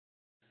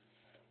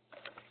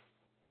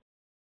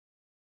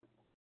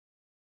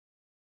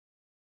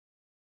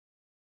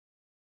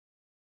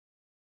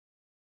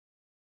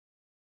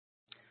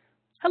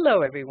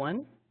Hello,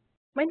 everyone.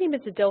 My name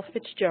is Adele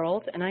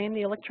Fitzgerald, and I am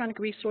the Electronic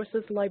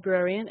Resources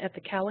Librarian at the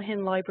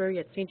Callahan Library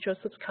at St.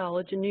 Joseph's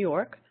College in New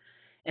York.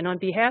 And on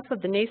behalf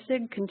of the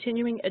NASIG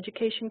Continuing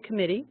Education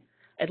Committee,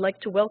 I'd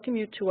like to welcome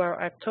you to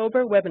our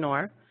October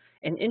webinar,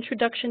 An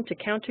Introduction to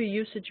Counter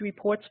Usage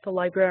Reports for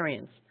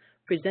Librarians,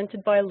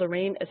 presented by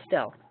Lorraine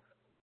Estelle.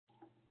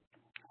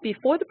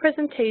 Before the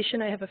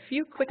presentation, I have a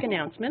few quick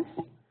announcements.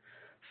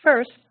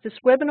 First, this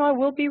webinar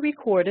will be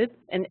recorded,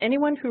 and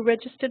anyone who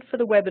registered for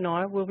the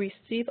webinar will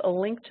receive a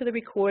link to the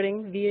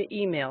recording via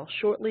email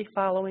shortly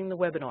following the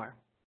webinar.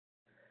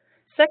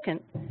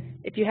 Second,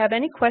 if you have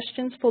any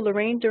questions for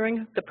Lorraine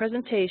during the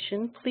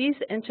presentation, please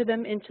enter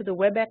them into the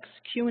WebEx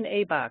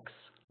Q&A box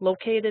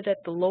located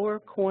at the lower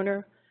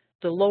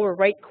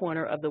right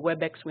corner of the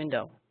WebEx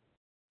window.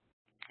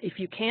 If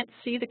you can't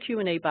see the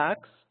Q&A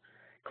box,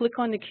 click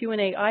on the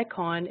Q&A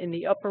icon in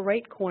the upper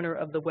right corner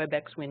of the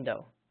WebEx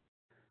window.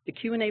 The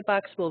Q&A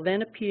box will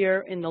then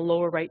appear in the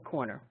lower right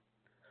corner.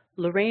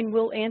 Lorraine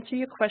will answer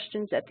your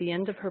questions at the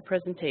end of her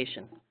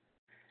presentation.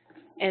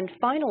 And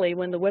finally,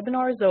 when the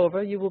webinar is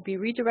over, you will be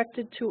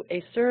redirected to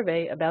a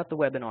survey about the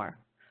webinar.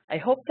 I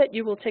hope that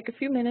you will take a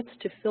few minutes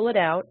to fill it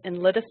out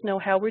and let us know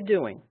how we're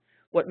doing,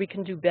 what we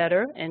can do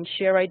better, and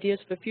share ideas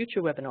for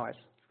future webinars.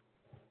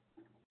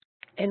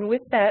 And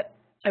with that,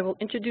 I will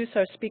introduce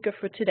our speaker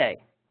for today.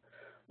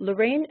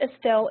 Lorraine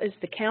Estelle is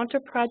the Counter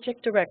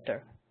Project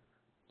Director.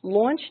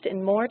 Launched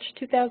in March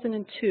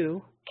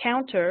 2002,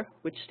 Counter,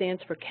 which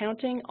stands for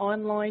Counting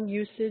Online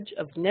Usage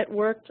of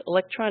Networked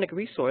Electronic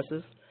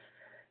Resources,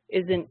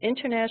 is an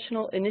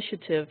international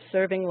initiative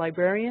serving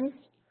librarians,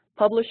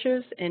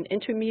 publishers, and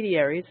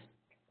intermediaries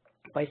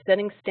by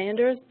setting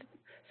standards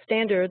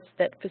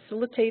that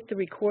facilitate the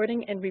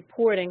recording and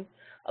reporting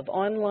of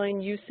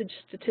online usage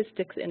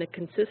statistics in a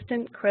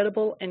consistent,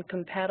 credible, and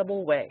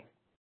compatible way.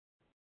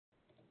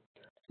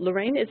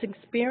 Lorraine is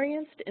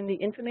experienced in the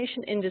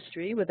information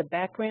industry with a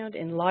background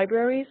in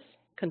libraries,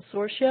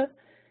 consortia,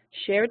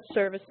 shared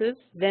services,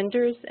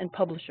 vendors, and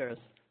publishers.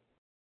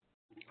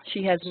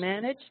 She has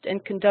managed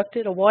and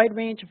conducted a wide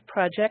range of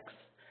projects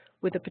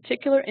with a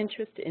particular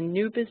interest in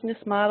new business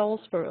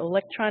models for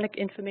electronic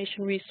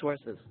information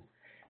resources,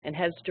 and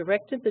has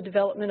directed the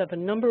development of a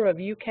number of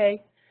UK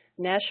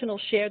national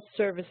shared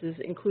services,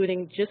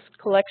 including Jisc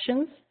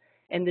Collections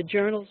and the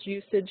Journal's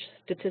Usage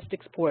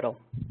Statistics Portal.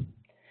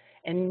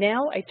 And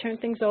now I turn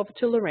things over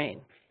to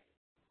Lorraine.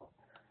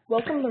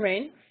 Welcome,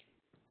 Lorraine.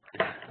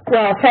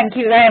 Well, thank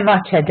you very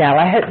much, Adele.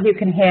 I hope you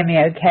can hear me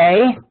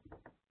okay.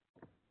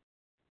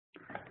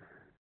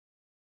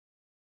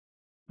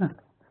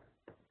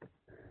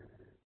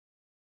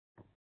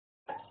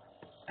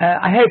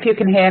 I hope you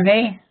can hear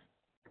me.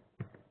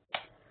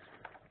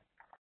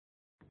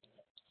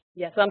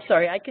 Yes, I'm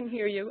sorry, I can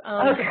hear you.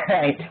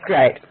 Okay,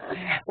 great.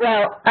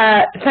 Well,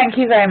 thank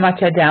you very much,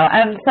 Adele,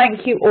 and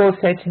thank you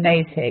also to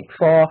NASIG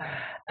for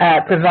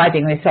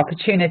providing this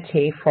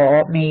opportunity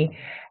for me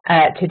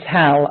to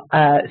tell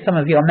some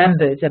of your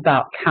members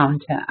about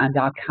Counter and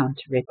our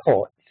Counter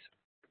reports.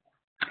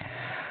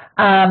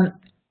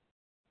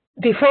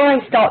 Before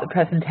I start the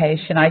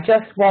presentation, I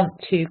just want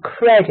to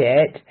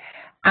credit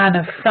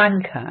Anna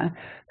Franca,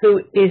 who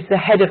is the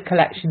Head of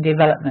Collection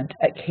Development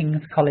at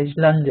King's College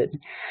London.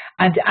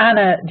 And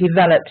Anna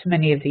developed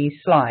many of these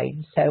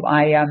slides, so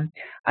I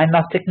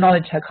must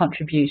acknowledge her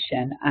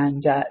contribution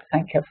and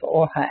thank her for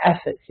all her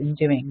efforts in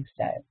doing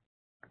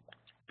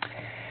so.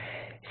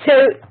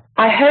 So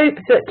I hope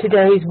that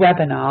today's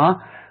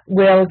webinar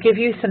will give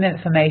you some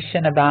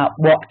information about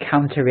what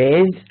Counter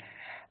is,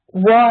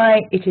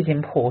 why it is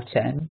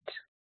important,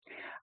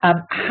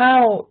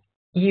 how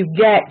you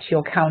get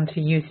your counter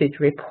usage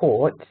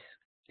reports.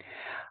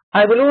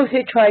 I will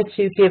also try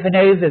to give an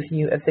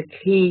overview of the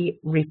key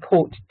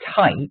report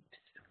types,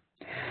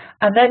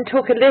 and then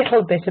talk a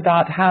little bit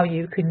about how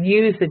you can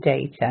use the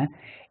data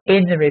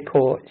in the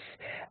reports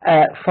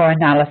for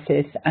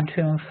analysis and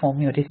to inform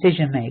your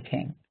decision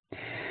making.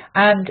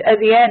 And at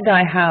the end,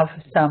 I have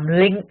some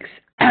links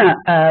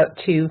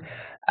to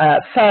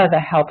further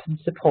help and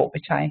support,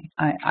 which I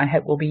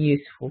hope will be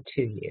useful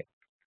to you.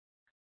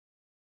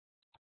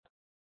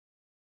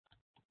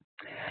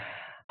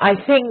 I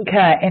think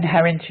in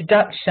her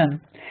introduction,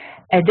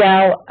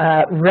 Adele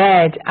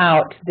read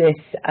out this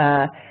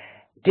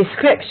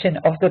description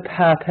of the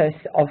purpose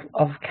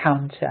of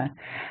Counter.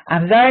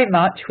 And very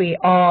much we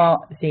are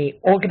the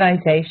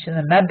organization,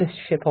 the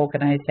membership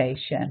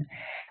organization,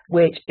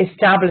 which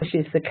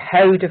establishes the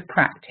code of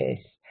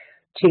practice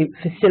to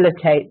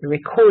facilitate the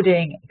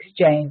recording,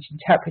 exchange,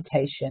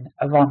 interpretation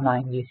of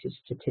online usage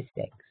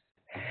statistics.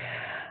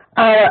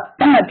 Our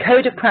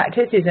code of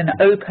practice is an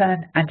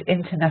open and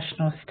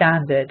international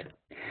standard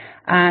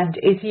and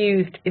is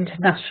used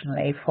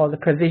internationally for the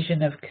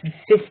provision of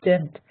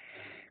consistent,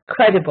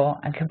 credible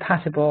and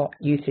compatible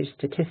usage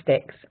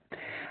statistics.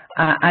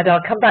 And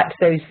I'll come back to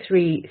those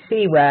three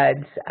C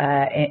words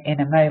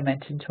in a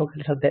moment and talk a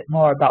little bit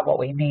more about what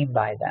we mean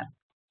by them.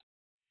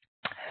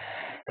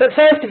 But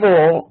first of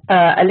all,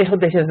 a little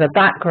bit of a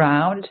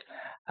background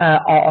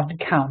on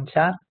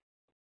Counter.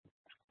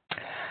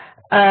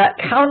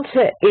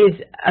 Counter is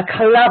a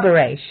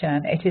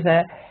collaboration. It is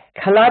a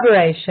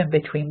collaboration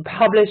between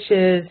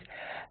publishers,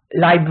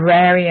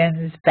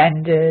 librarians,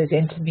 vendors,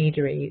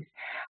 intermediaries,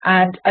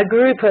 and a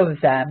group of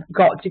them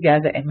got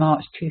together in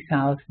March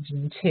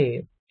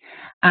 2002,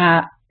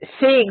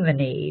 seeing the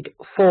need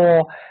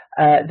for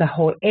the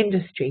whole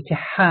industry to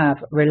have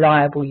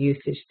reliable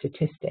usage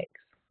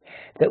statistics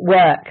that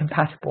were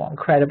compatible and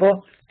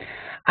credible,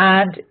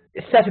 and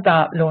set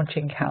about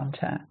launching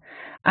Counter.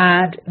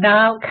 And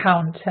now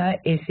Counter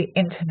is the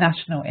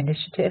international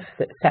initiative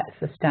that sets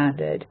the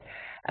standard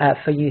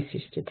for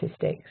usage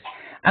statistics.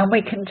 And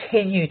we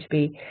continue to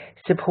be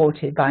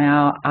supported by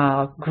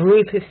our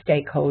group of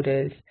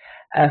stakeholders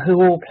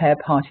who all play a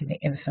part in the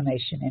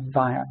information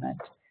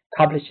environment: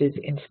 publishers,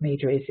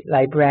 intermediaries,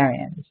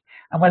 librarians.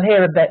 And we'll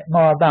hear a bit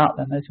more about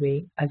them as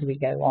we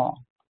go on.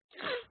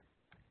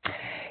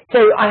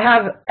 So I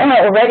have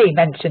already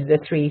mentioned the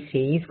 3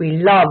 C's. We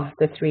love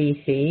the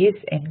 3 C's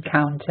in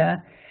Counter.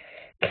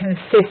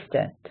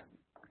 Consistent.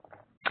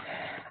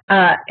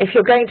 If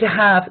you're going to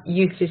have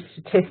usage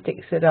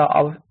statistics that are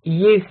of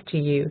use to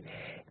you,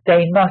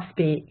 they must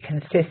be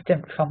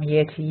consistent from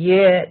year to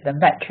year, the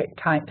metric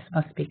types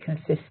must be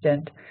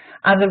consistent,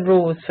 and the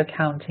rules for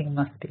counting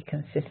must be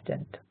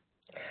consistent.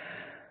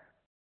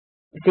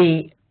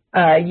 The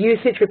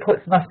usage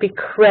reports must be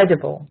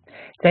credible.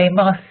 They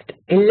must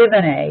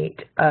eliminate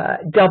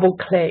double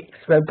clicks,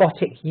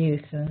 robotic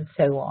use, and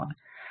so on.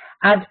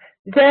 And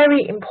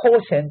very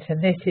important,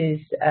 and this is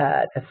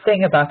the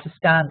thing about a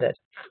standard,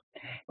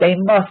 they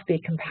must be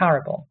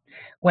comparable.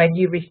 When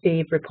you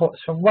receive reports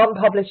from one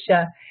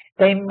publisher,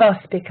 they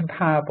must be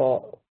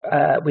comparable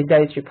with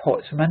those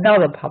reports from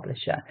another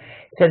publisher,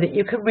 so that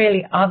you can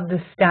really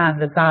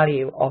understand the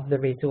value of the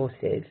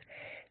resources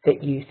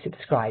that you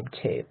subscribe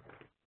to.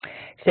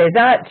 So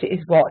that is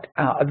what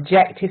our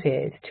objective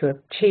is, to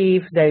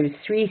achieve those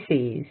 3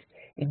 C's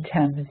in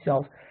terms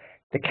of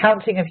the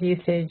counting of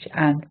usage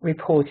and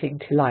reporting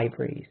to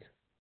libraries.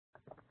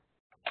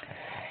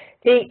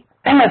 The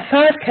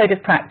first Code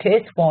of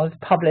Practice was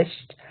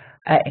published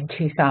in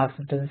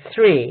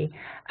 2003,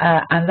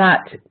 and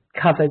that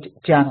covered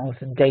journals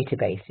and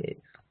databases.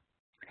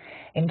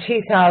 In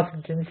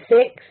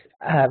 2006,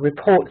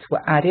 reports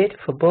were added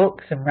for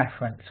books and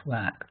reference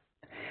work.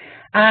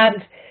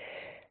 And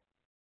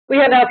we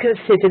are now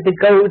considered the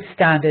gold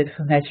standard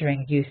for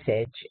measuring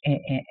usage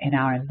in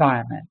our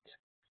environment.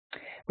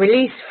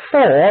 Release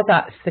 4,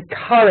 that's the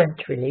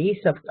current release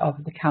of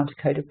the Counter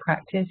Code of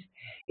Practice,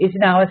 is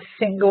now a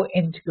single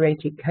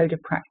integrated code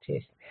of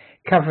practice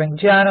covering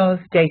journals,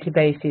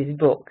 databases,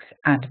 books,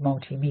 and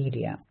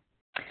multimedia.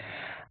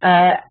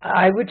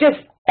 I would just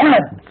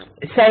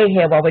say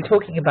here, while we're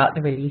talking about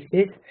the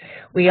releases,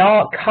 we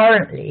are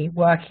currently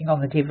working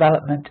on the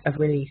development of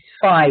Release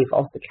 5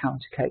 of the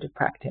Counter Code of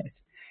Practice.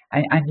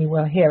 And you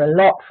will hear a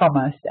lot from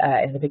us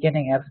in the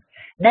beginning of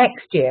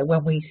next year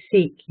when we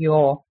seek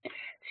your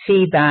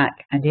feedback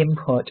and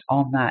input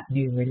on that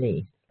new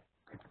release.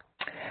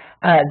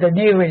 The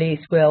new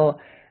release will,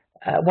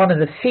 one of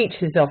the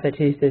features of it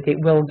is that it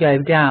will go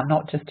down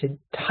not just to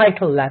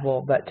title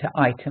level but to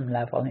item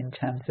level in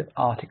terms of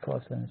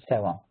articles and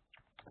so on.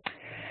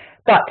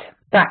 But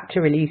back to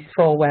Release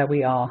 4, where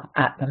we are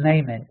at the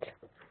moment.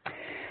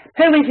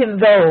 Who is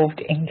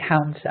involved in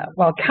Counter?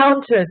 Well,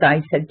 Counter, as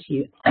I said to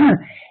you,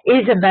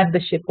 is a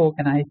membership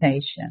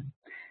organisation,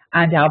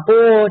 and our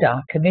board,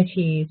 our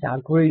committees, our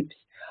groups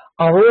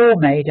are all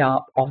made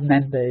up of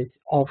members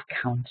of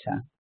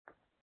Counter.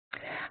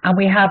 And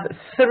we have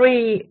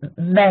 3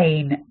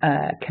 main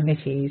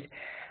committees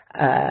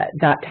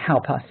that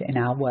help us in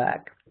our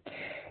work.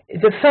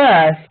 The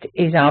first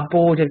is our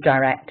board of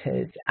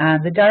directors,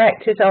 and the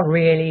directors are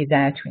really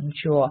there to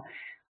ensure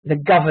the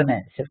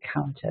governance of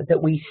Counter,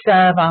 that we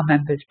serve our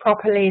members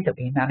properly, that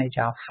we manage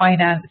our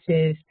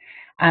finances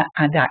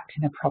and act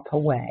in a proper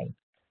way.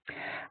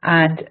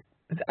 And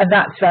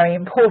that's very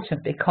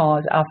important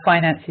because our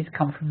finances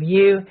come from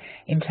you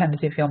in terms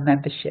of your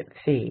membership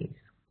fees.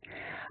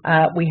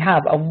 We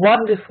have a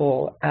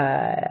wonderful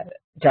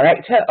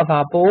director of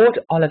our board,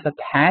 Oliver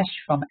Pesch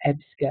from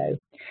EBSCO.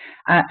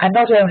 And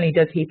not only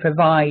does he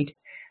provide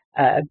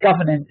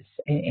governance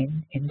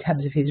in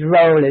terms of his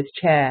role as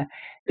chair,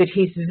 but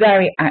he's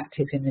very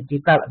active in the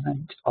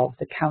development of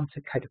the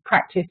Counter Code of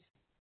Practice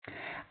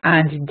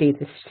and indeed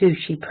the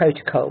Sushi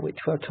Protocol, which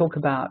we'll talk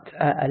about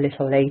a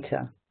little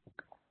later.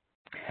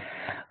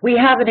 We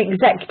have an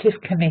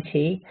executive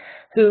committee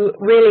who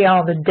really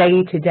are the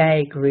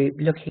day-to-day group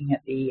looking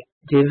at the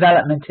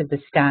development of the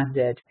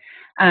standard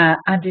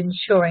and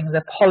ensuring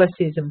the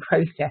policies and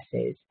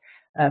processes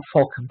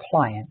for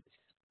compliance.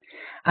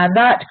 And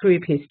that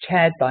group is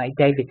chaired by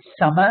David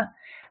Summer.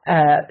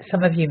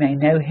 Some of you may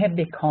know him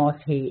because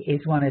he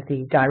is one of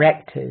the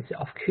directors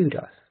of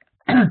Kudos.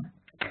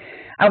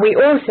 And we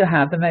also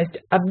have the most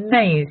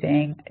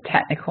amazing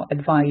technical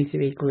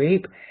advisory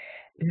group,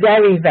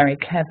 very, very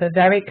clever,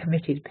 very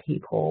committed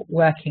people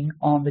working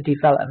on the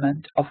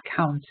development of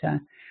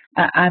Counter,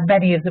 and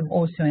many of them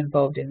also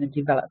involved in the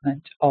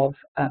development of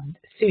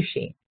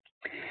Sushi.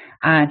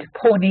 And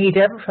Paul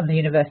Needham from the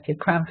University of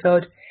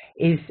Cranfield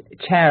is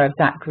chair of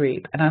that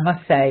group. And I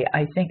must say,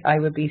 I think I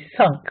would be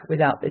sunk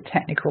without the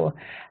technical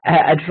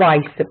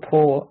advice that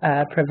Paul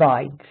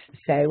provides.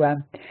 So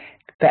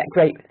but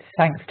great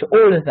thanks to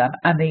all of them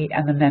and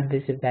the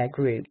members of their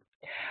group.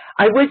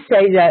 I would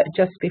say that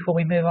just before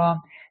we move on,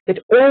 that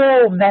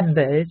all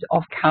members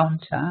of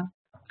Counter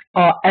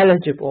are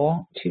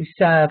eligible to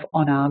serve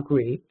on our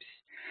groups.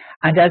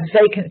 And as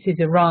vacancies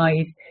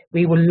arise,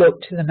 we will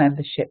look to the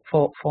membership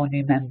for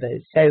new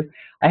members. So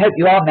I hope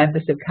you are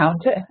members of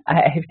Counter.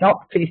 If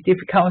not, please do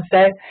become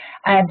so.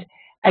 And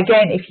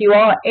again, if you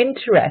are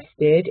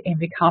interested in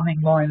becoming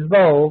more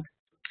involved,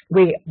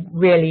 we're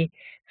really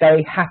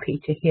very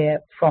happy to hear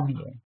from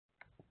you.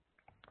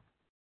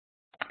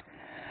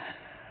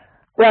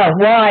 Well,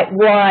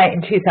 why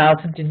in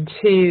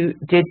 2002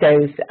 did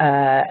those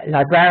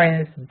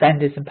librarians,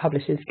 vendors and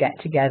publishers get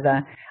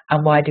together,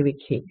 and why do we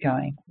keep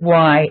going?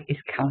 Why is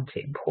Counter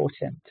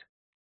important?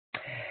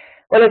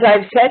 Well, as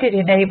I've said, it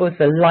enables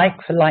a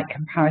like-for-like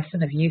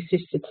comparison of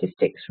usage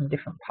statistics from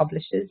different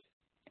publishers.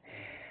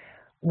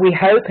 We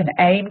hope and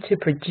aim to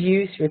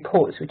produce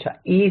reports which are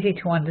easy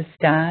to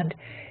understand,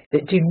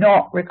 that do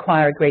not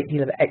require a great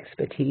deal of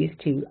expertise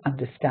to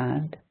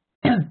understand.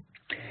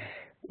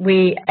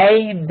 We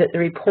aim that the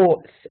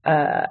reports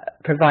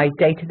provide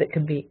data that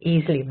can be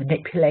easily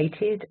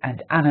manipulated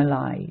and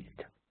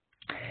analysed.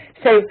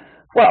 So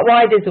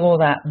why does all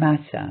that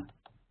matter?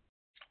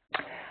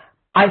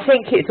 I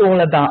think it's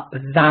all about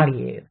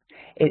value.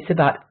 It's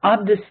about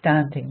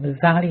understanding the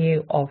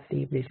value of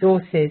the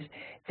resources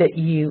that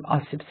you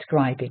are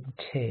subscribing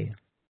to.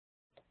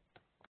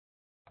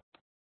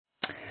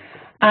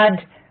 And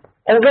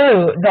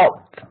although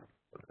not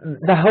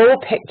the whole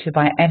picture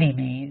by any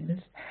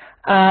means,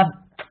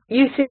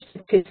 usage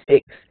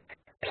statistics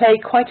play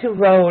quite a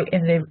role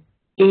in the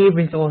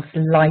e-resource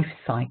life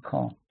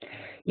cycle.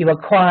 You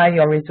acquire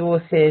your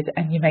resources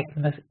and you make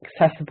them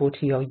accessible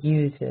to your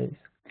users.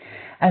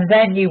 And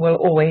then you will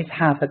always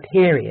have a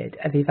period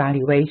of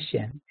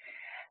evaluation,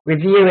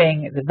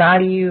 reviewing the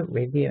value,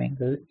 reviewing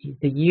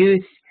the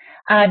use,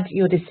 and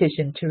your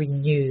decision to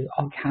renew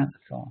or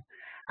cancel.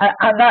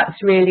 And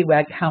that's really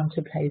where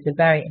Counter plays a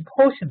very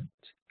important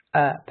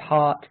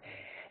part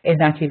in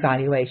that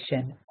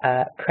evaluation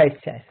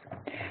process.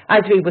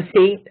 As we will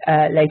see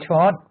later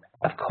on,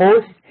 of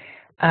course,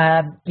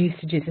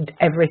 usage isn't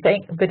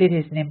everything, but it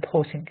is an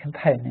important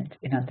component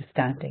in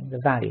understanding the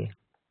value.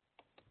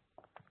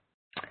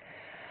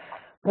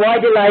 Why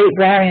do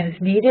librarians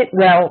need it?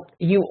 Well,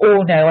 you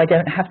all know, I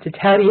don't have to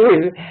tell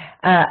you,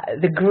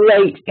 the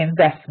great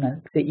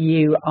investment that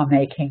you are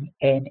making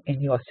in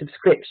your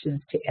subscriptions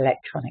to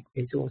electronic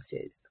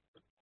resources.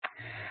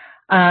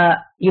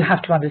 You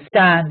have to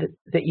understand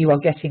that you are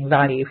getting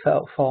value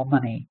for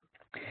money.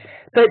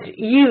 But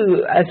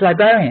you, as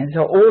librarians,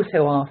 are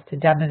also asked to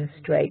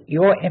demonstrate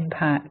your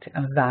impact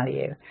and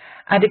value.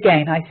 And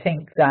again, I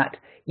think that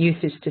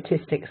usage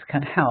statistics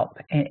can help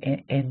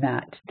in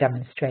that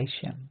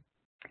demonstration.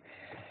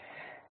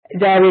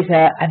 There is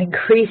an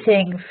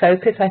increasing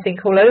focus, I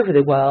think, all over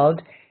the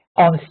world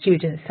on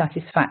student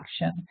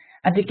satisfaction.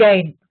 And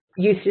again,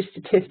 usage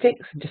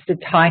statistics are just a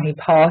tiny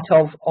part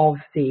of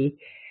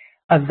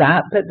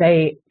that, but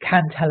they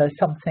can tell us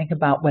something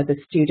about whether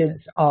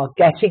students are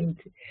getting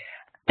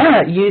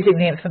using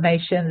the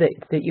information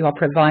that you are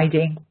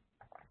providing,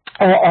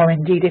 or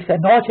indeed if they're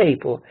not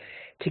able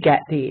to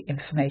get the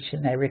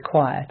information they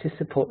require to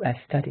support their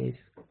studies.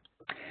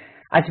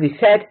 As we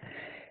said,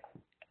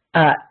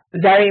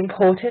 very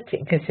important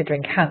in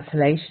considering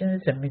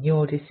cancellations and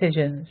renewal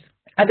decisions,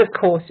 and of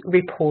course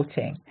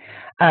reporting.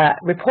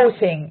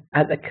 Reporting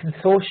at the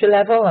consortia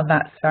level, and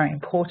that's very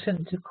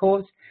important of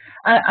course,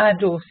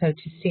 and also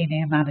to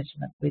senior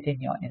management within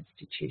your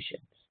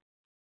institutions.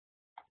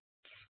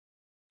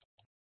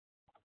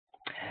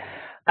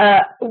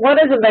 One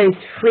of the most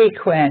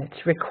frequent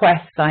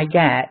requests I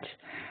get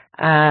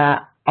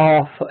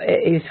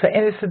is for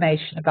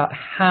information about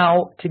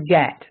how to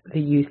get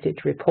the usage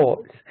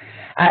reports,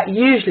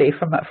 usually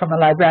from a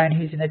librarian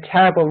who's in a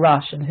terrible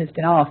rush and has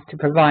been asked to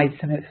provide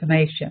some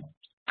information.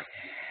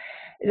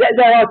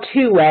 There are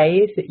two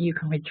ways that you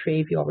can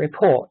retrieve your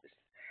reports.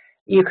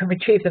 You can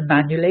retrieve them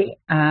manually,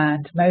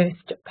 and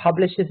most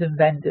publishers and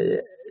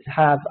vendors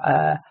have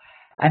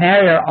an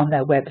area on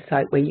their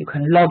website where you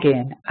can log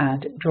in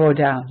and draw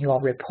down your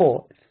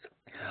reports.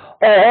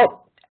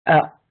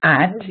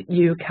 And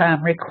you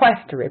can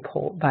request a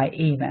report by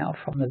email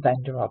from the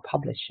vendor or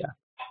publisher.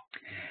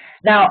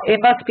 Now, it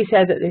must be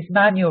said that this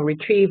manual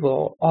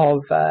retrieval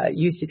of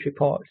usage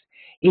reports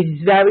is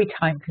very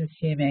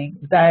time-consuming,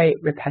 very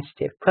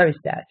repetitive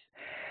process,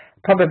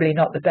 probably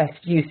not the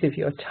best use of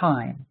your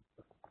time.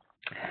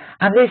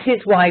 And this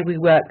is why we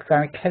work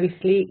very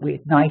closely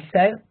with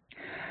NISO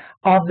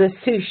on the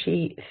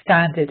Sushi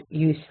Standard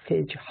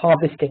Usage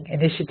Harvesting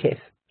Initiative.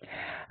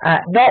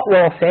 Not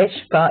raw fish,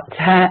 but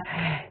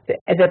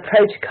the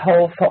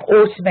protocol for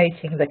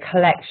automating the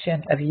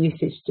collection of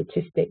usage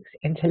statistics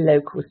into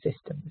local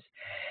systems.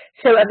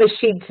 So a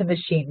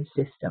machine-to-machine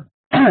system.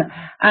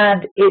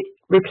 And it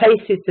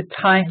replaces the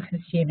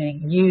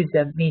time-consuming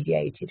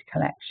user-mediated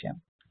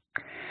collection.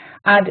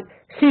 And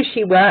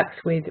Sushi works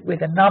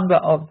with a number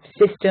of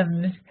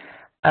systems,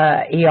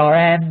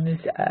 ERMs,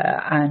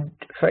 and,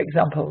 for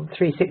example,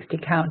 360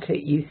 counter,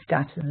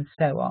 UStat, and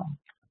so on.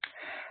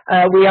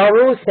 We are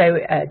also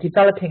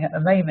developing at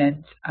the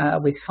moment,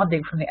 with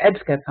funding from the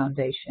EBSCO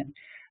Foundation,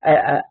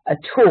 a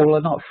tool,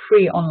 a not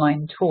free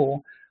online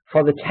tool,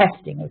 for the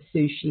testing of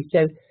Sushi.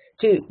 So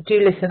do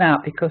listen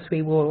out, because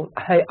we will,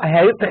 I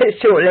hope,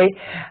 shortly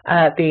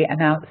be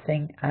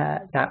announcing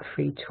that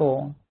free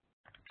tool.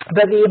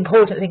 But the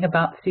important thing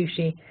about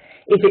Sushi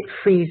is it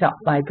frees up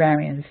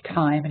librarians'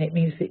 time, and it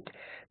means that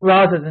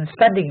rather than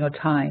spending your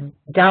time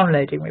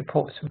downloading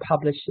reports from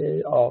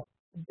publishers or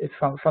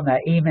from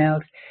their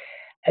emails,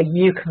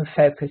 you can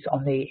focus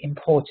on the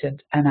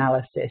important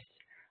analysis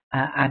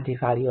and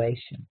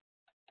evaluation.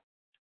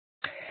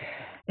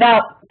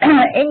 Now,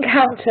 in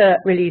Counter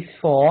Release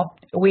 4,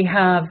 we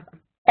have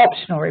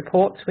optional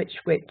reports, which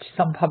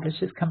some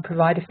publishers can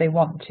provide if they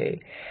want to,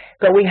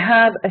 but we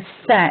have a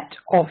set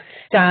of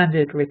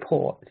standard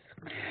reports.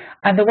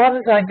 And the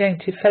ones I'm going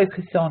to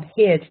focus on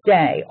here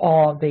today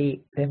are the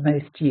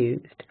most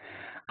used: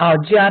 our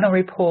journal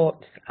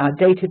reports, our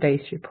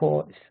database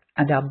reports,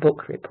 and our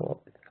book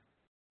reports.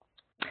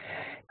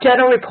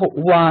 Journal Report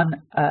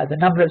 1, the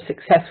number of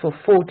successful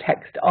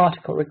full-text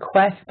article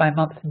requests by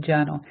month and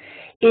journal,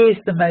 is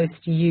the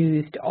most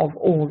used of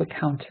all the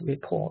counter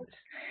reports.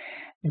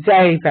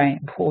 Very, very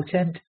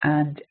important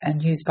and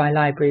used by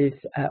libraries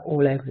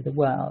all over the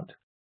world.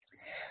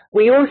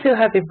 We also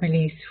have in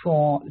release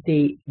for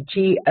the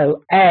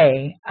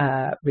GOA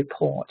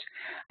report,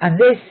 and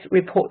this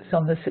reports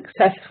on the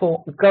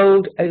successful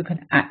Gold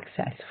Open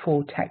Access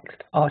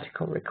full-text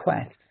article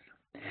requests.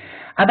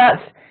 And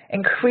that's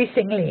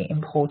increasingly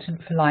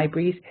important for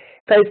libraries,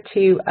 both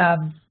to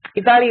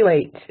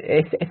evaluate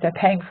if they're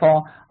paying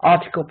for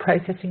article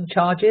processing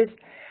charges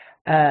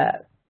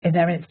in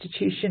their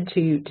institution,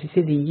 to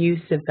see the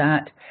use of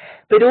that,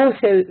 but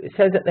also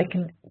so that they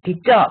can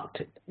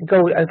deduct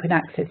Gold Open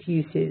Access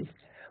uses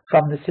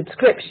from the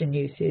subscription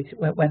uses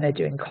when they're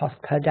doing cost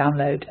per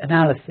download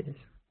analysis.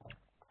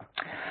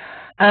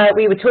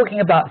 We were talking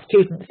about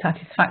student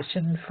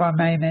satisfaction for a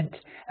moment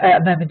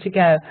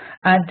ago,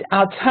 and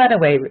our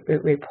turnaway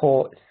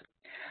reports,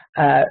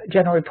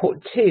 General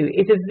Report 2,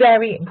 is a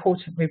very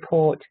important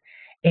report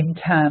in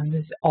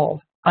terms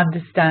of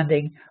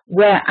understanding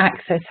where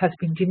access has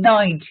been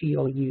denied to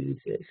your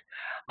users,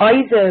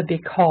 either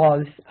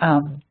because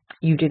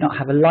you do not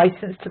have a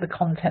license to the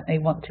content they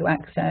want to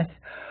access,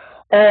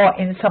 or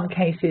in some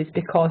cases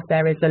because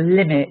there is a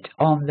limit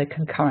on the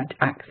concurrent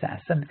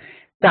access, and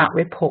that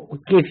report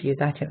will give you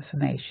that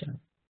information.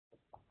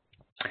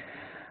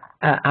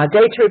 Our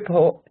database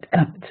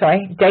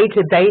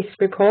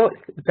reports,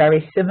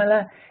 very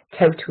similar: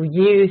 total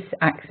use,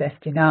 access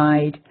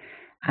denied,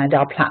 and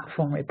our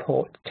platform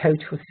report,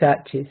 total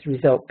searches,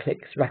 result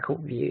clicks,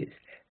 record views,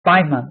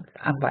 by month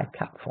and by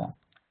platform.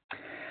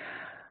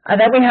 And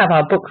then we have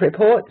our book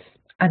reports,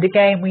 and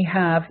again we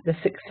have the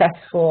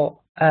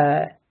successful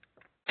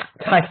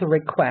title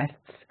requests.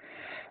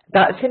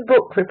 That's in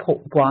Book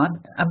Report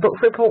 1, and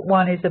Book Report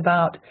 1 is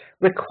about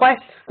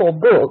requests for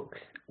books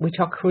which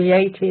are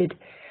created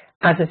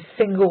as a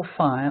single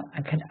file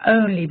and can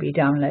only be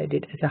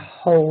downloaded as a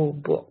whole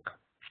book.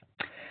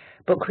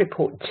 Book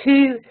Report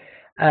 2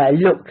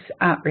 looks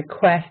at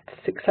requests,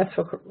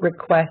 successful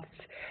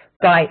requests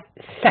by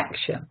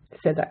section,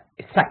 so that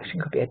section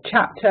could be a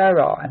chapter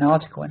or an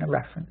article in a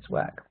reference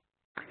work.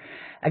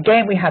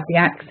 Again, we have the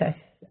access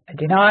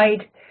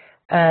denied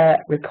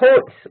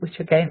reports, which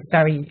are again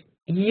very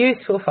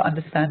useful for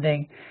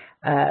understanding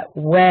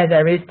where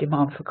there is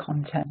demand for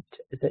content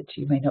that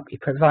you may not be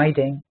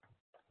providing.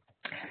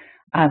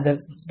 And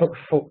the Book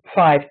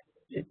 5,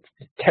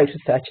 total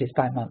searches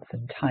by month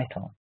and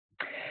title.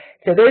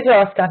 So those are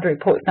our standard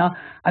reports. Now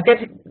I'm going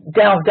to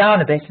delve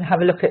down a bit and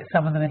have a look at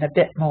some of them in a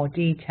bit more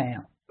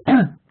detail.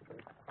 As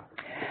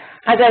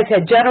I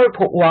said, Journal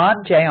Report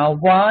 1,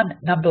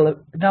 JR1, number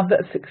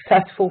of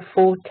successful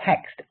full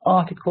text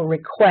article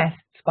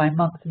requests by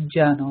month and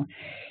journal,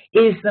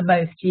 is the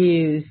most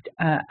used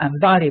and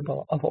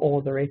valuable of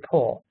all the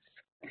reports.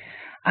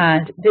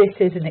 And this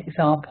is an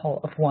example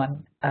of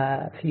one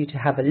for you to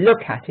have a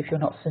look at if you're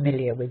not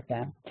familiar with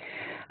them.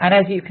 And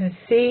as you can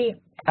see,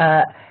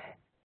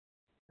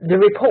 the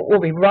report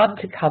will be run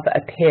to cover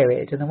a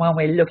period, and the one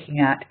we're looking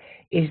at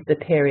is the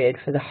period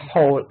for the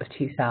whole of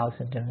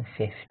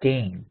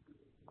 2015.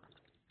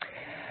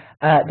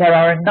 There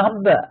are a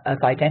number of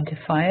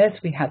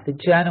identifiers. We have the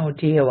journal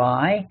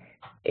DOI,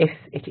 if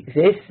it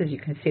exists. As you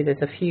can see,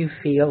 there's a few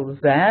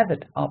fields there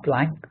that are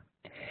blank.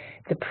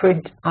 The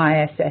print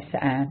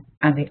ISSN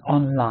and the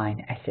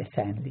online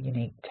SSN, the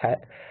unique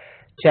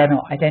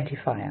journal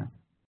identifier.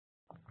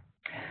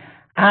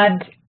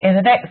 And in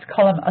the next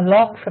column,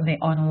 along from the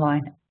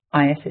online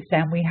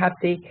ISSN, we have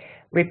the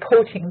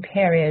reporting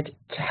period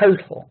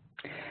total.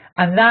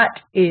 And that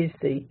is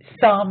the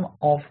sum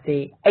of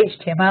the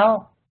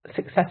HTML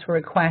successful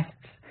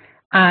requests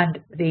and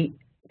the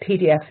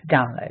PDF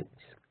downloads.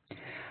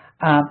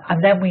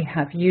 And then we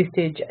have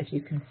usage, as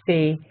you can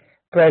see,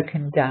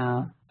 broken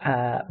down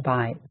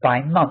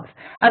by month.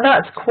 And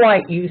that's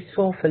quite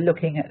useful for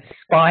looking at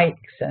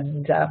spikes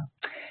and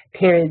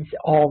periods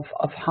of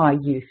high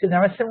use. And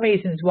there are some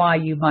reasons why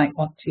you might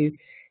want to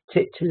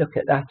look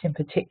at that in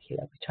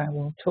particular, which I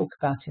will talk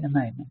about in a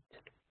moment.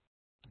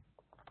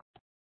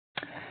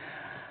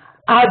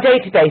 Our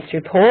database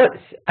reports,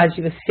 as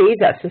you will see,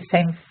 that's the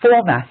same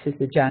format as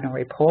the journal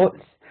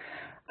reports.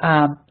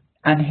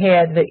 And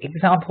here, the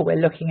example we're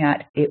looking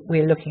at,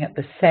 we're looking at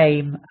the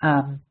same.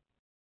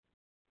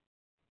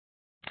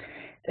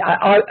 So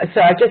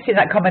I've just seen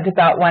that comment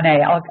about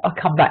 1A. I'll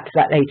come back to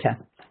that later.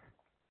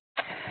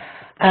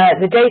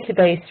 The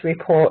database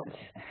reports,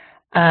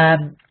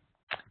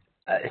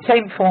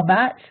 same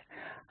format,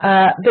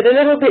 but a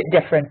little bit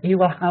different. You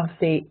will have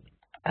the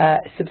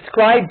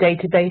subscribed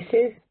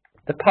databases,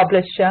 the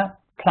publisher,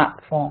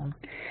 platform,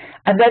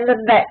 and then the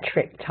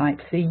metric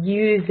types, the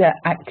user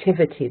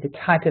activity, the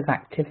type of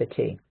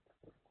activity.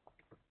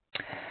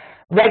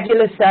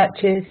 Regular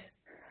searches,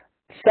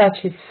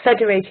 searches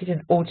federated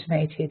and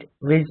automated,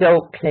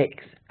 result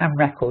clicks, and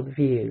record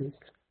views.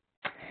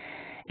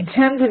 In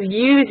terms of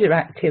user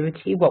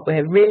activity, what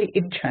we're really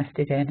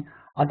interested in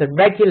are the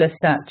regular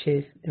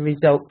searches, the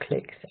result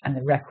clicks, and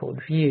the record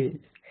views.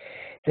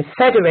 The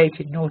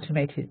federated and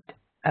automated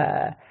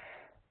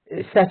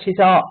searches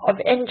are of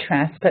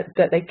interest, but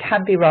they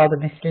can be rather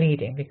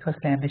misleading because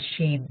they're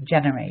machine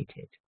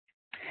generated.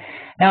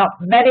 Now,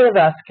 many of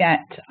us get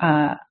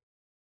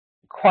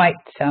quite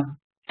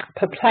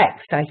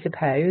perplexed, I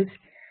suppose,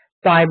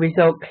 by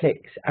result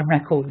clicks and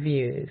record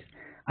views.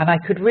 And I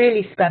could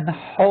really spend the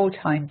whole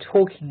time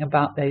talking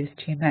about those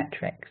two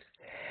metrics.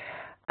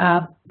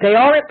 They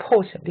are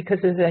important because,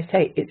 as I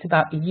say, it's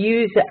about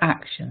user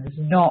actions,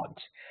 not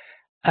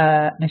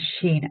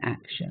machine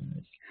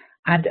actions.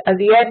 And at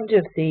the end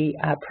of the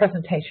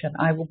presentation,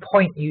 I will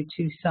point you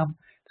to some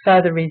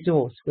further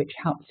resource which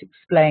helps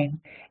explain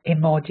in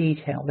more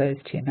detail those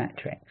two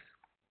metrics.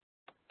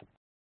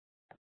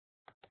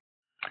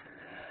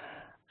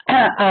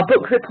 Our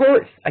book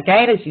reports,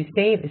 again, as you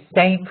see, the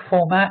same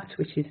format,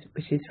 which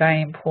is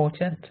very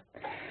important.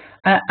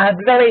 And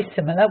very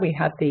similar, we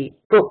have the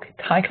book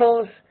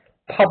titles,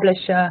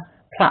 publisher,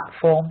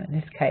 platform, in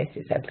this case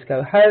it's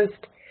EBSCO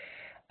host,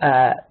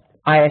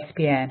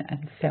 ISBN,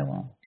 and so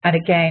on. And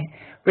again,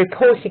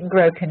 reporting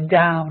broken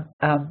down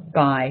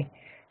by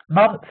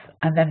month,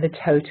 and then the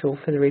total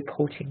for the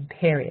reporting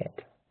period.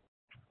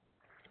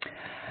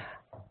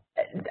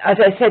 As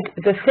I said,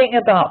 the thing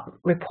about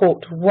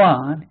report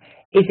 1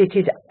 is it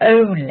is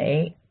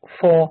only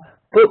for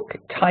book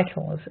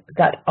titles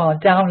that are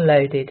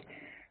downloaded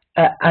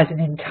as an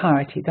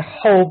entirety. The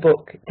whole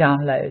book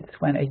downloads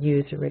when a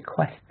user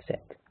requests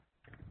it.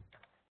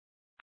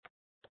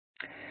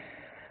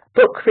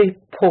 Book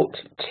report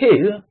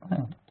 2,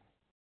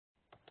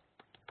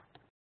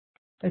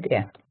 oh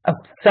dear, oh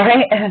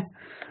sorry,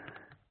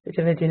 bit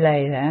of a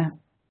delay there.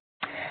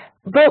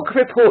 Book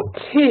report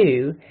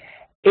 2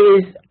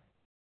 is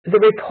the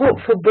report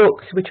for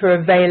books which are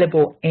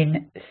available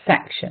in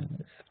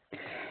sections.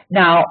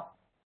 Now,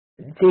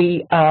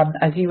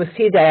 as you will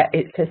see there,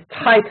 it says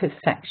type of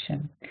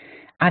section.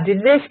 And in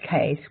this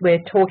case,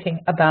 we're talking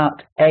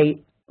about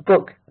a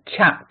book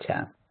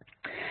chapter.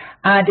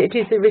 And it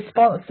is the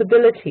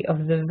responsibility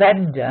of the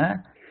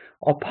vendor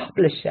or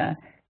publisher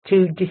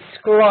to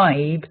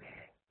describe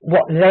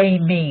what they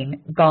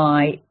mean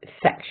by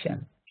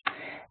section.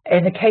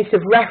 In the case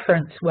of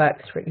reference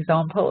works, for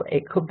example,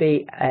 it could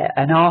be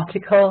an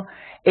article.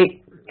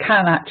 It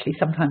can actually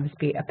sometimes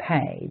be a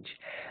page.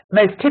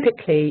 Most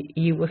typically,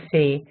 you will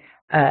see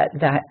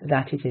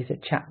that it is a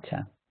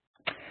chapter.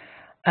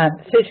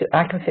 So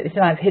I can fit this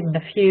in. I've hidden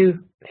a few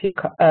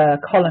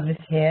columns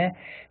here,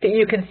 but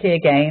you can see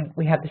again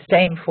we have the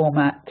same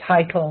format: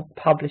 title,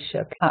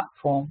 publisher,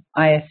 platform,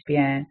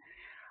 ISBN,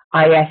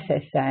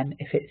 ISSN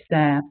if it's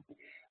there,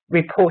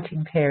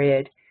 reporting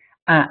period,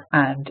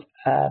 and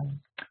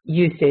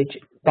usage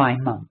by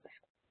month.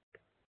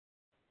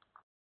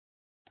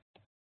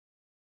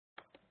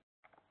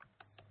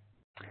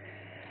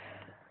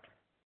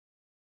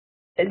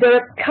 There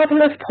are a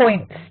couple of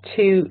points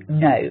to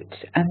note,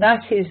 and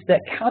that is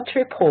that counter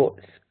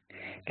reports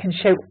can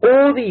show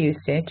all the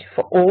usage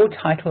for all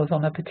titles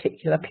on a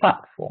particular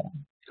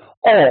platform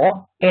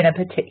or in a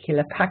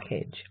particular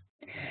package.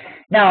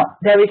 Now,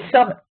 there is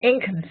some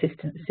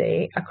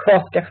inconsistency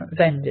across different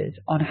vendors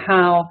on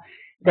how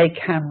they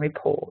can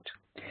report.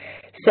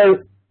 So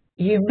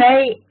you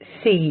may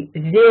see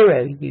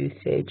 0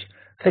 usage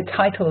for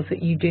titles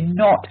that you do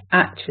not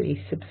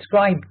actually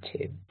subscribe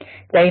to.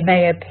 They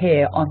may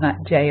appear on that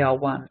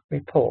JR1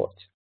 report.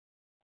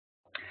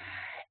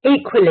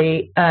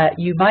 Equally,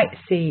 you might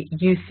see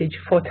usage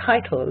for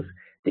titles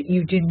that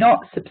you do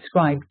not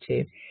subscribe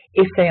to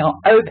if they are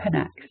open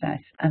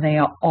access and they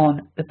are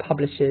on the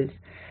publisher's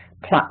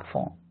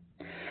platform.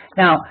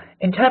 Now,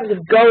 in terms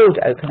of gold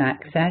open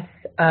access,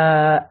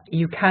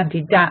 you can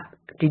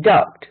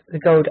deduct the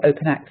gold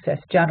open access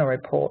journal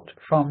report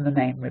from the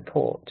main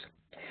report.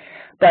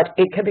 But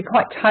it can be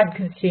quite time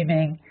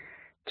consuming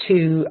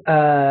to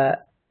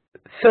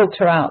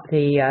filter out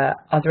the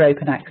other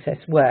open access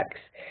works.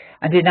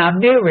 And in our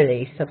new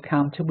release of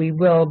Counter, we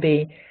will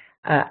be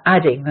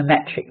adding the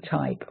metric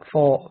type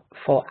for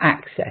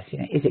access. You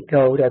know, is it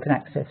gold, open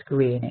access,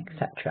 green,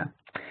 etc.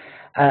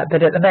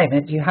 But at the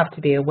moment, you have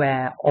to be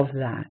aware of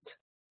that.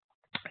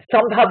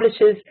 Some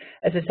publishers,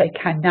 as I say,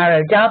 can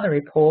narrow down the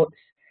reports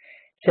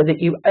so that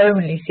you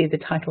only see the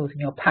titles in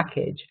your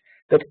package,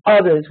 but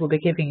others will be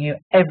giving you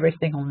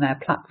everything on their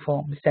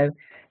platform. So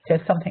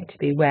something to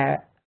be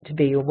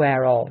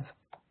aware of.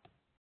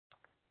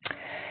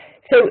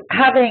 So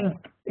having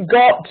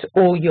got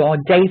all your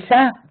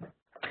data,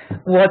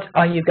 what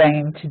are you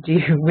going to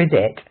do with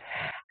it?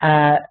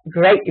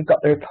 Great, you've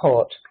got the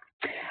report.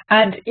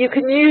 And you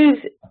can use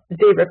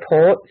the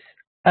reports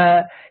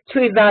to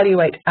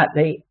evaluate at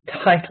the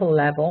title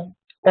level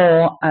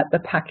or at the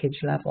package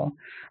level.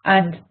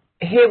 And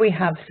here we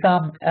have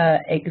some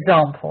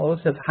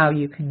examples of how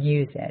you can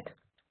use it.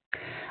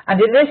 And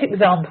in this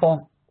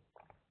example,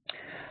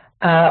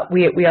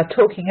 we are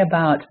talking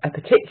about a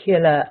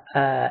particular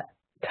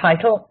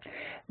title,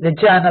 the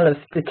Journal of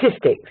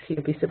Statistics,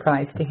 you'll be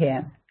surprised to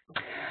hear.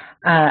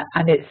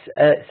 And it's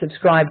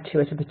subscribed to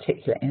at a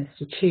particular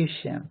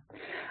institution.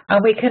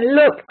 And we can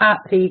look at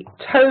the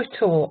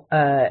total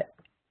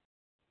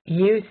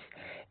use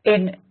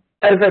in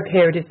over a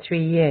period of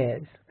 3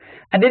 years.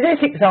 And in this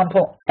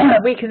example,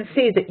 we can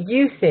see that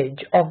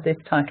usage of this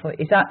title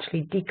is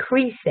actually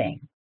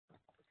decreasing.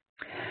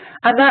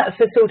 And that's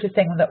the sort of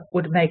thing that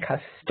would make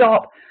us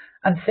stop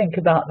and think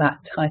about that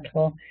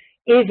title.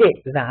 Is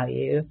it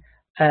value?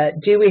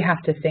 Do we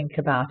have to think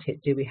about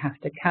it? Do we have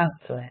to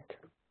cancel it?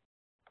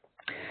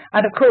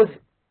 And of course,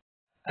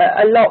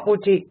 a lot will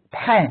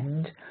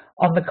depend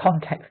on the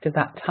context of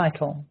that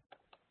title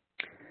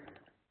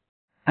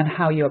and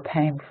how you're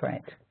paying for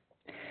it.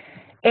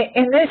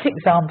 In this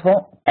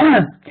example,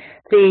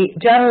 the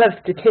Journal of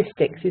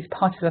Statistics is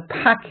part of a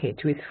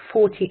package with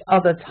 40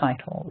 other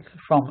titles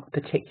from a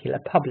particular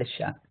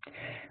publisher.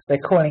 We're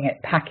calling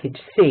it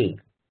Package C.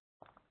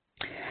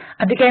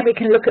 And again, we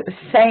can look at the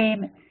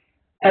same,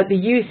 the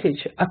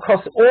usage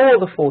across all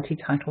the 40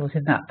 titles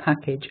in that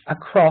package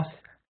across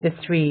the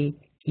 3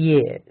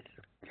 years.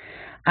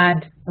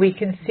 And we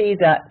can see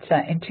that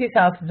in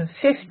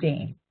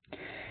 2015,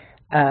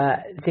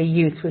 the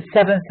use was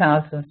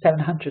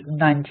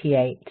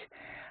 7,798,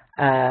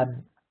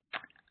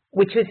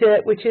 which is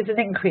an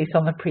increase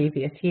on the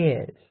previous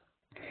years.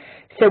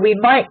 So we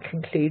might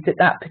conclude that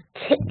that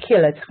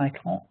particular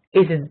title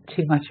isn't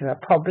too much of a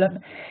problem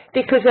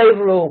because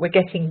overall we're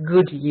getting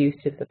good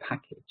use of the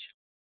package.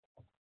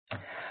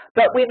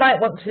 But we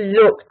might want to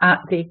look at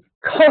the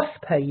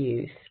cost per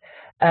use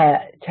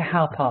to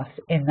help us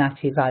in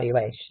that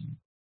evaluation.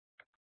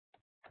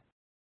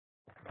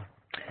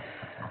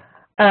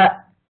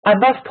 I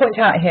must point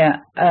out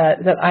here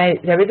that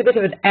there is a bit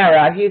of an error.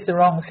 I've used the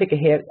wrong figure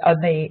here. On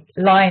the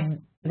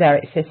line there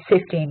it says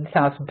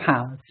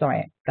 £15,000.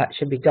 Sorry, that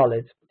should be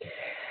dollars.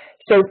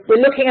 So we're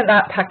looking at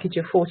that package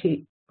of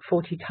 40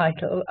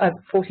 titles,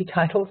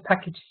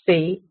 package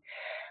C,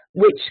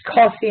 which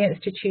cost the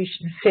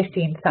institution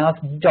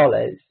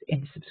 $15,000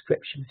 in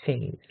subscription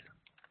fees.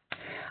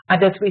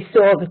 And as we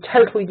saw, the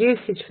total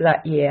usage for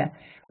that year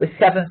was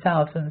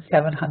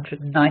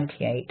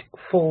 7,798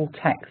 full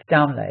text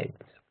downloads.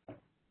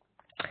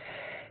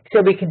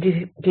 So we can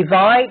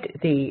divide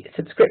the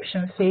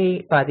subscription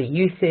fee by the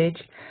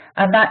usage,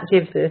 and that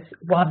gives us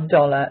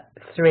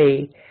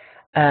 $1.03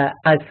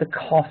 as the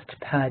cost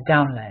per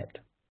download.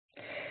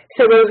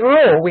 So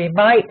overall, we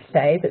might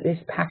say that this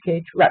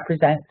package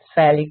represents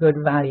fairly good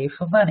value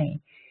for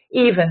money,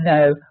 even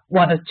though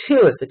one or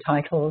two of the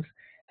titles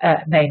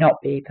may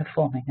not be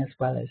performing as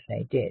well as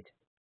they did.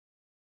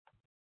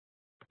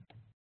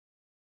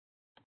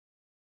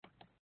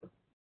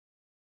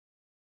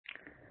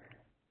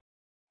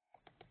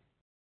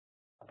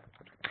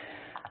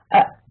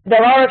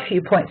 There are a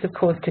few points, of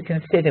course, to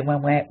consider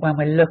when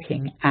we're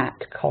looking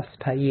at cost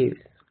per use.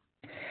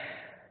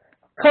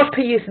 Cost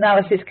per use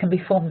analysis can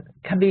be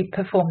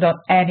performed on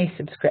any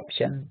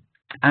subscription,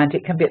 and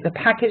it can be at the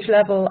package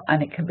level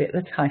and it can be at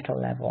the title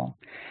level.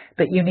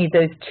 But you need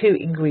those two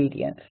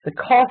ingredients, the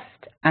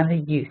cost and the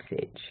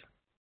usage.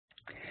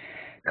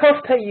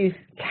 Cost per use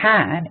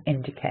can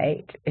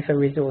indicate if a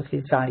resource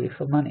is value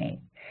for money,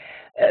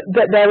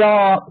 but there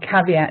are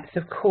caveats,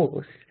 of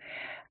course.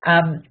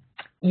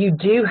 You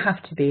do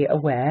have to be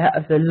aware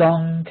of the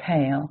long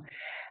tail,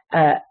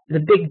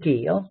 the big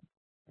deal,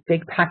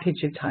 big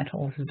package of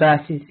titles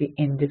versus the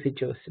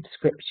individual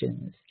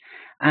subscriptions.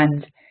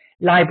 And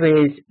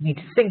libraries need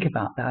to think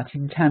about that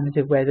in terms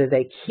of whether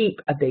they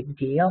keep a big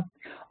deal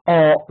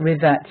or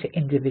revert to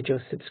individual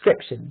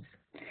subscriptions.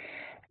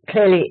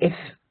 Clearly, if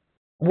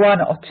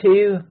one or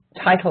two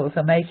titles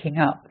are making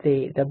up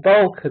the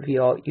bulk of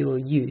your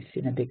use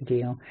in a big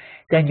deal,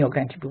 then you're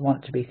going to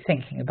want to be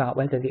thinking about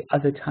whether the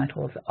other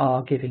titles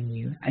are giving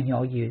you and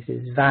your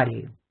users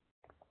value.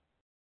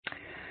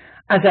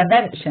 As I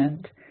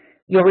mentioned,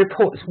 your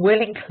reports will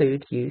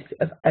include use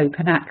of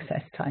open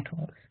access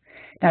titles.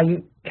 Now,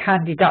 you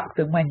can deduct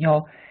them when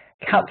you're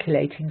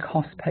calculating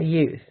cost per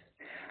use.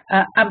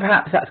 And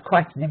perhaps that's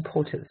quite an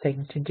important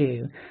thing to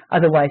do.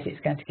 Otherwise,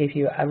 it's going to give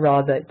you a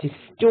rather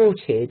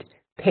distorted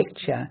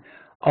picture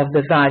of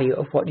the value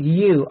of what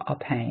you are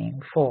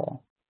paying for.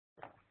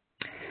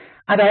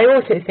 And I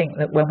also think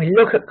that when we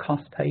look at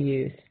cost per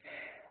use,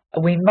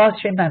 we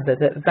must remember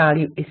that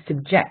value is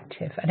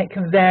subjective and it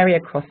can vary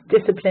across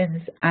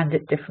disciplines and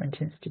at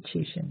different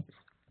institutions.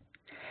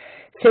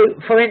 So,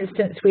 for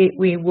instance,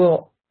 we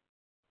will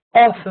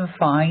often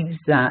find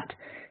that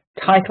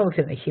titles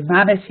in the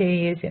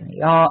humanities, in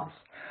the arts,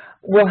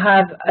 will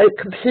have a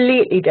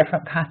completely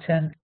different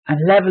pattern and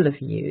level of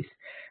use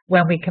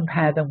when we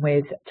compare them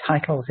with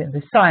titles in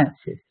the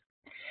sciences.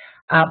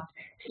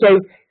 So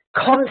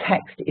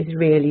context is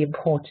really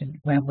important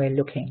when we're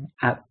looking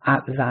at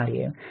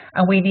value,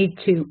 and we need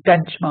to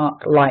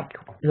benchmark like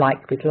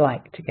with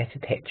like to get a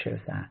picture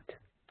of that.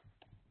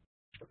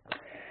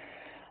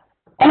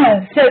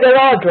 So there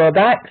are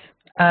drawbacks.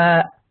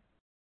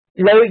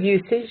 Low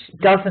usage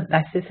doesn't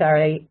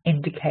necessarily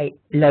indicate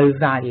low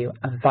value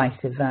and vice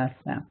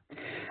versa.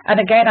 And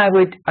again, I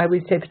would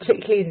say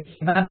particularly in the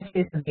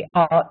humanities and the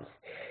arts,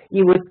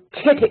 you would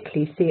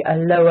typically see a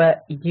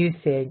lower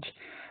usage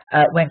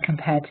when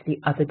compared to the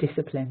other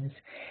disciplines.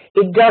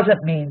 It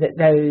doesn't mean that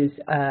those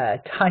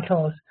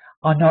titles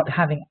are not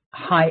having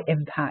high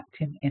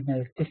impact in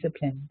those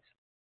disciplines.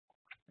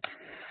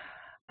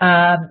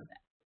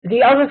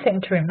 The other thing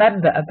to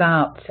remember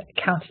about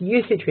counter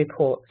usage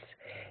reports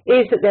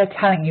is that they're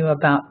telling you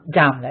about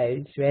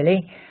downloads,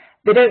 really.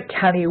 They don't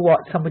tell you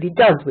what somebody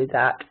does with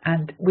that,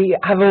 and we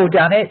have all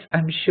done it,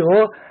 I'm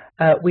sure.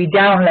 We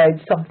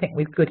download something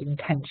with good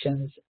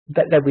intentions,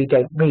 but then we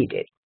don't read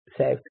it,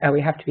 so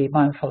we have to be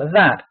mindful of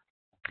that.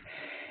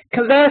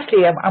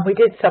 Conversely, and we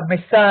did some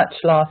research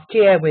last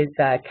year with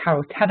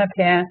Carol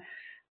Tenopir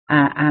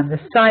and the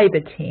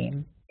cyber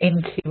team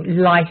into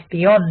life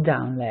beyond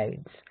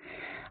downloads,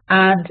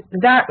 and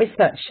that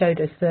research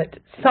showed us that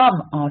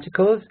some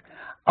articles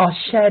are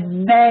shared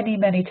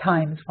many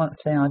times once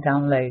they are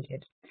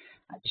downloaded.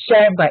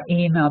 Sharing by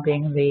email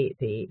being the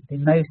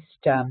most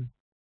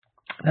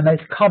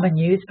common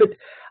use, but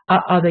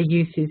other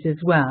uses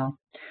as well.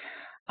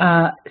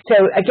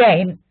 So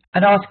again,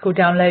 an article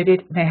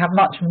downloaded may have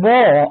much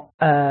more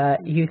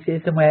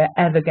uses than we're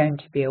ever going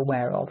to be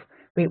aware of.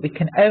 We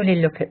can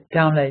only look at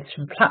downloads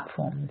from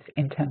platforms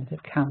in terms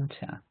of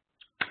counter.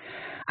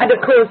 And of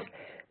course,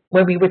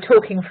 when we were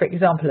talking, for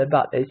example,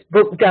 about those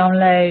book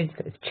downloads,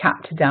 those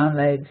chapter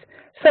downloads,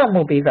 some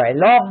will be very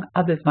long,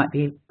 others might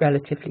be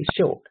relatively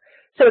short.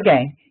 So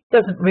again, it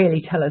doesn't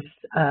really tell us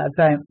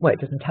it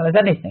doesn't tell us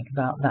anything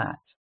about that.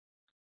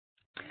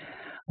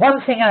 One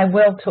thing I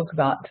will talk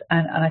about,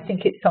 and I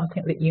think it's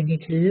something that you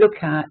need to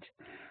look at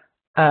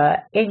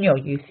in your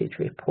usage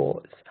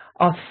reports,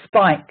 are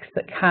spikes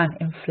that can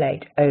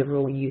inflate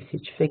overall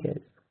usage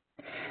figures.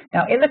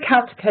 Now, in the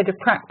Counter Code of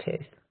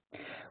Practice,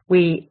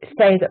 we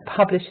say that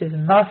publishers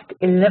must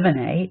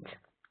eliminate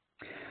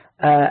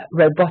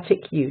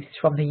robotic use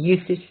from the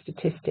usage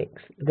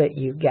statistics that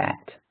you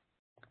get.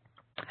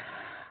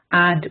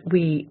 And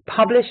we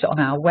publish on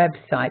our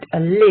website a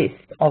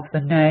list of the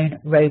known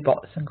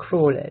robots and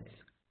crawlers.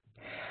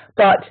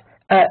 But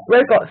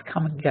robots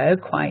come and go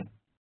quite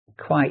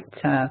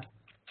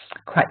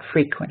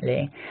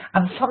frequently,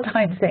 and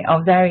sometimes they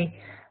are very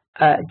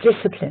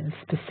discipline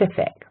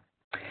specific.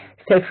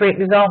 So, for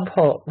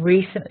example,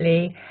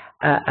 recently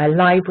a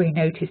library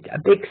noticed a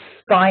big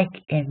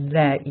spike in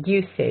their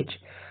usage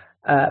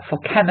for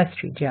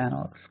chemistry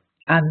journals,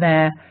 and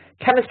their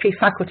chemistry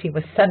faculty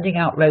was sending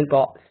out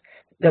robots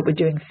that were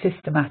doing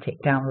systematic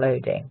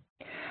downloading.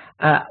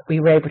 We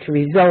were able to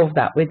resolve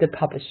that with the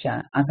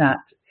publisher, and that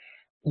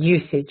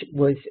usage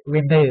was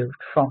removed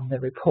from the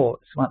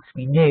reports once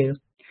we knew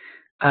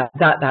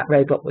that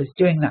robot was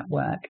doing that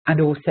work,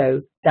 and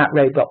also that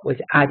robot was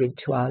added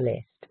to our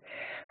list.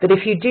 But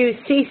if you do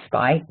see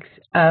spikes,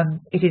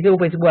 it is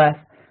always worth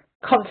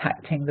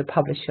contacting the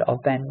publisher or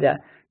vendor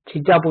to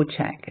double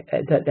check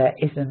that there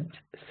isn't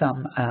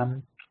some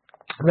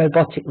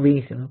robotic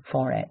reason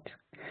for it.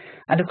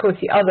 And of course,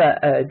 the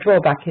other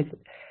drawback is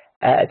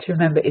to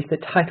remember is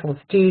that titles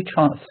do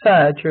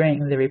transfer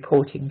during the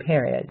reporting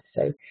period.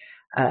 So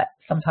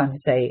sometimes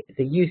the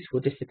use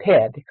will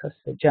disappear because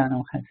the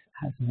journal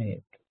has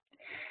moved.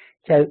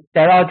 So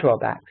there are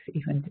drawbacks,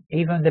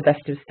 even the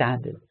best of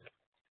standards.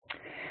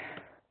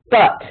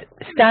 But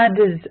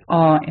standards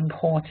are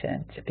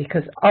important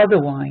because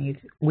otherwise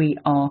we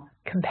are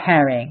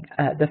comparing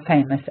the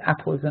famous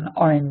apples and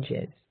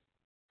oranges.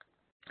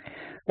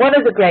 One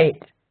of the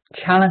great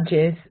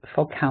challenges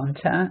for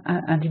Counter,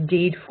 and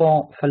indeed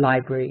for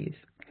libraries,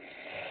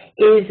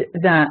 is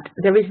that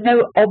there is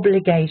no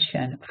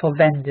obligation for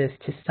vendors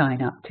to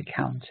sign up to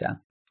Counter.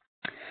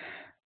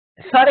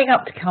 Signing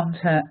up to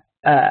Counter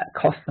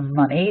costs them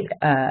money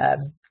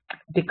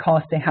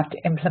because they have to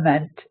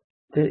implement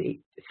the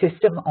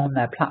system on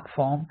their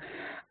platform,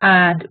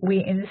 and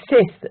we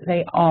insist that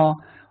they are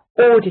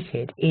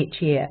audited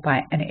each year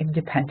by an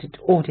independent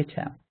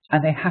auditor,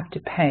 and they have to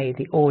pay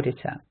the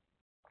auditor.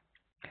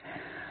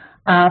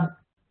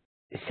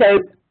 So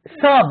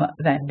some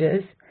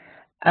vendors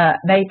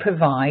may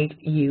provide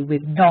you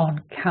with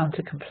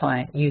non-counter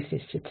compliant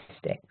usage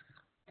statistics.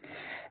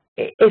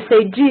 If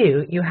they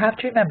do, you have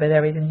to remember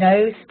there is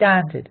no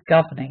standard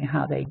governing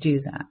how they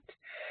do that.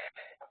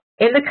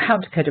 In the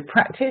counter code of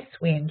practice,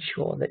 we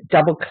ensure that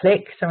double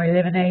clicks are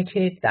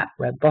eliminated, that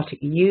robotic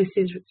use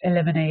is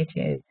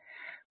eliminated,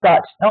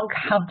 but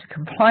non-counter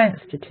compliance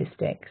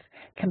statistics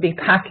can be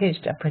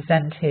packaged and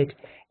presented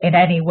in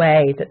any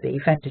way that the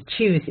vendor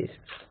chooses,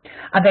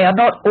 and they are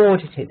not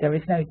audited. There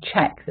is no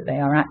check that they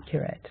are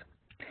accurate.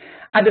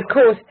 And of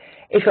course,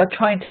 if you're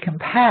trying to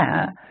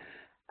compare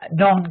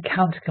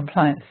non-counter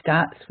compliance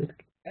stats with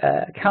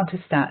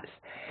counter stats,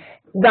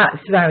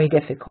 that's very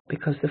difficult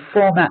because the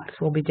formats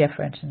will be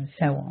different and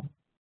so on.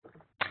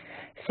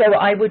 So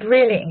I would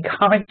really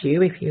encourage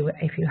you, if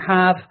you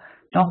have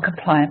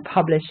non-compliant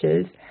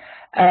publishers,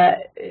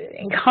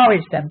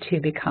 encourage them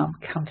to become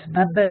counter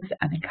members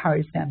and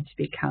encourage them to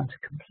be counter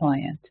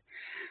compliant.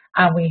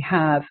 And we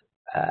have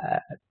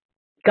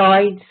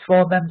guides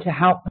for them to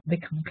help them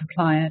become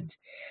compliant.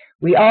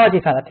 We are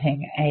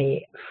developing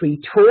a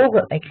free tool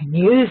that they can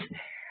use,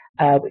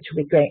 which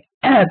will be great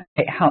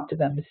help to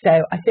them.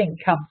 So I think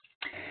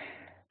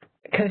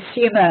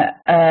consumer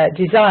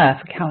desire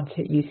for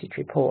counter usage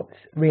reports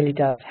really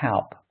does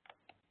help.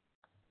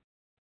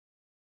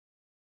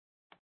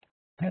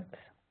 Oops.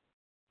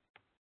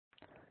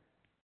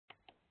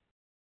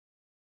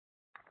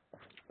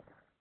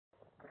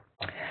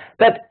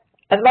 But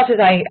as much as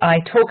I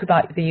talk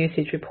about the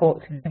usage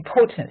reports and the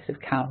importance of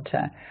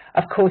counter,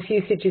 of course,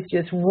 usage is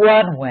just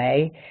one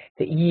way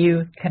that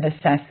you can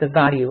assess the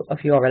value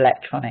of your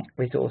electronic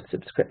resource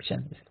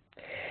subscriptions.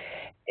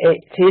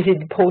 It is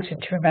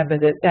important to remember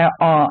that there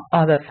are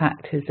other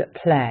factors at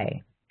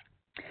play.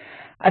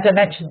 As I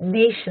mentioned,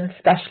 niche and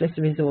specialist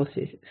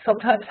resources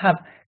sometimes have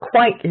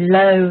quite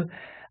low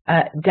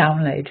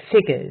download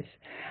figures.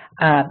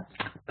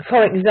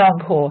 For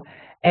example,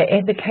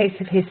 in the case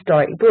of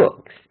historic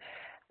books,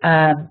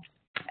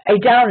 a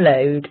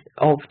download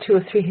of 2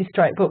 or 3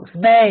 historic books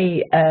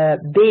may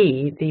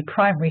be the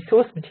primary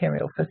source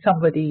material for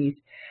somebody's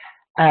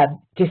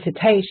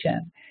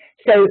dissertation.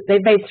 So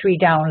they've made 3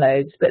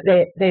 downloads, but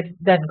they've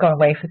then gone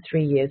away for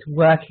 3 years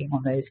working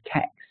on those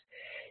texts.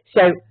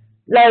 So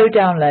low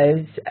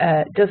downloads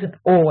doesn't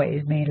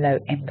always mean low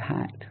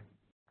impact.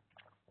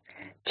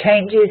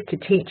 Changes to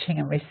teaching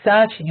and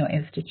research in your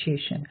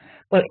institution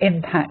will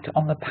impact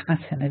on the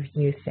pattern of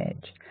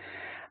usage.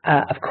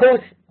 Of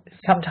course,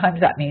 sometimes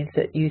that means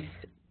that use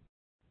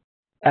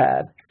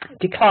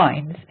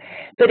declines,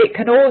 but it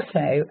can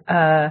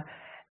also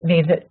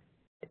mean that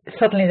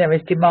suddenly there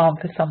is demand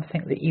for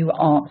something that you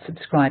aren't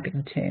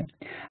subscribing to.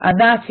 And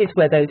that is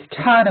where those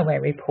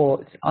turnaway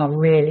reports are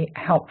really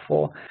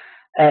helpful,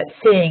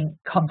 seeing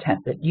content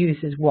that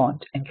users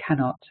want and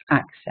cannot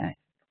access.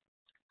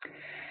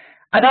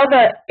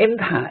 Another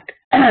impact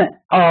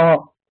are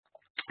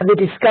the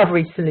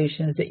discovery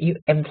solutions that you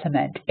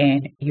implement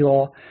in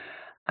your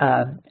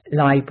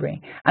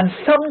library. And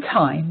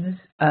sometimes,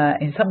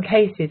 in some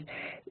cases,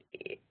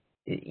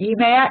 you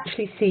may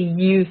actually see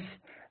use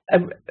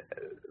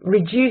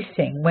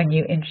reducing when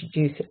you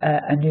introduce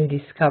a new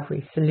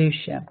discovery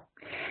solution.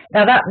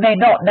 Now, that may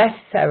not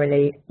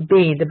necessarily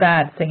be the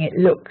bad thing it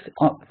looks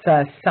at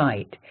first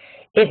sight.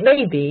 It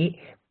may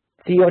be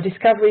that your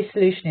discovery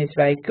solution is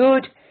very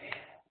good,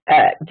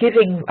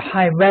 giving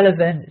high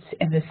relevance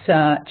in the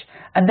search,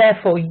 and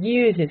therefore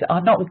users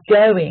are not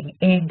going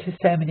into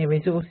so many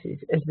resources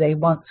as they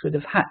once would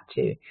have had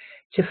to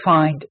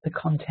find the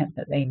content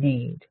that they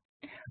need.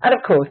 And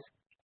of course,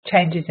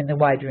 changes in the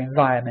wider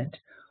environment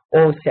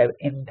also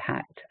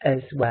impact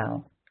as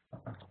well.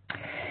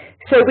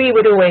 So we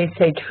would always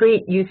say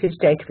treat usage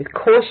data with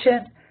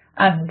caution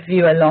and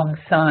view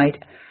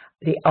alongside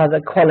the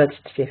other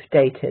qualitative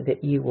data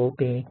that you will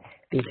be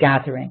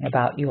gathering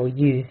about your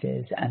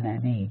users and their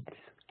needs.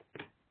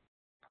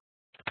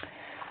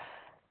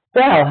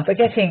 Well,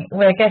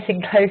 we're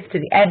getting close to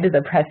the end of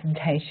the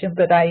presentation,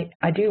 but I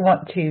do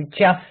want to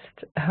just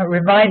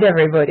remind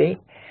everybody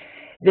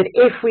that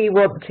if we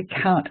want to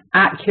count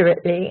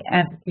accurately,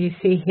 and you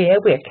see here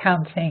we're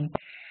counting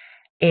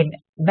in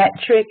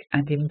metric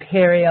and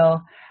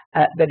imperial,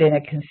 but in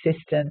a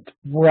consistent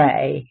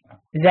way,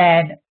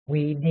 then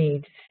we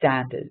need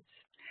standards.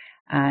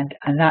 And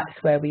that's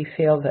where we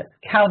feel that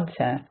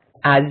counter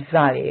adds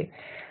value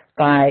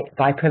by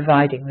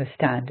providing the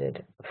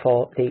standard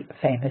for the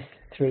famous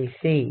 3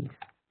 C's.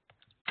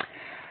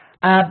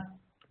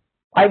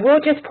 I will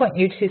just point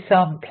you to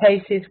some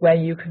places where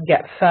you can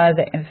get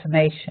further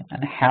information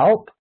and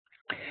help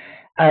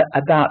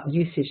about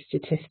usage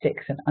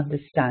statistics and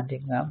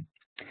understanding them.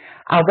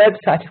 Our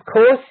website, of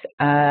course,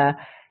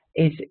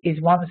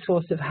 is one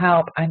source of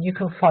help, and you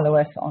can follow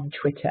us on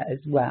Twitter as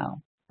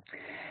well.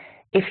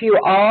 If you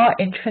are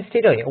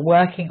interested or you're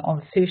working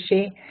on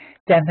sushi,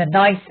 then the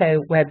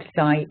NISO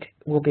website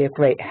will be a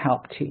great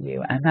help to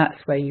you, and that's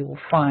where you will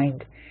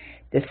find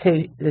the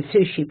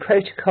sushi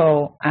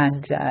protocol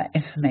and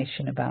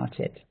information about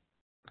it.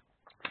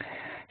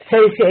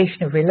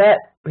 Association of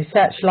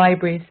Research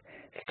Libraries,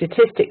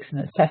 statistics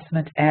and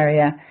assessment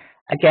area.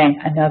 Again,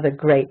 another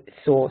great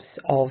source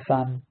of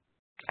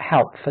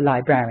help for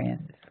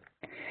librarians.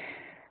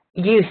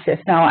 USIS.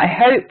 Now, I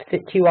hope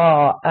that you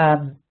are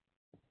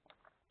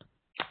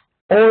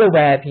all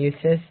aware of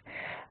USIS.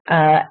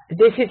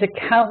 This is a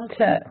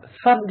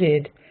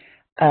counter-funded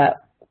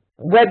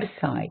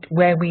website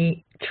where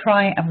we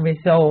try and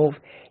resolve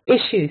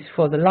issues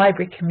for the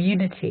library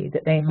community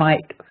that they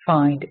might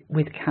find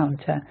with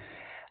counter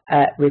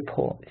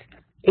reports.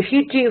 If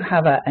you do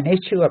have an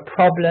issue, a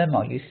problem,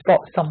 or you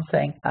spot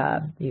something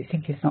you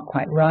think is not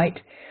quite right,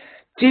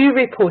 do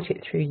report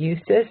it through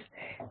USIS.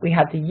 We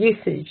have the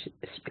USIS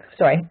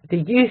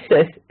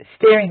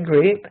steering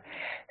group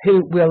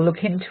who will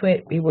look into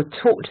it. We will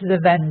talk to the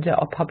vendor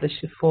or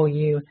publisher for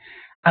you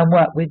and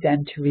work with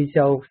them to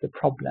resolve the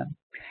problem.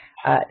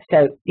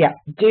 So yeah,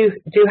 do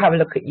have a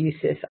look at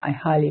USIS. I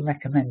highly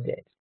recommend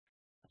it.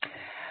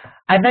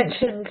 I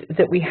mentioned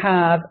that we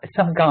have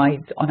some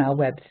guides on our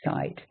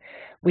website.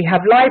 We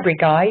have library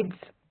guides.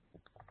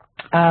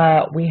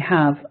 We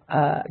have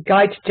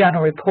guide to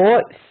journal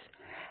reports.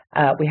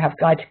 We have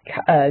guide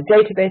to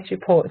database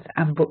reports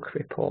and book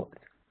reports.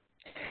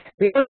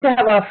 We also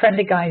have our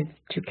friendly guides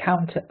to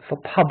counter for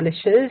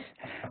publishers,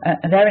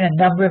 and they're in a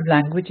number of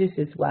languages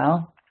as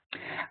well.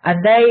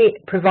 And they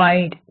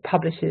provide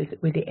publishers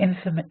with the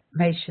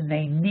information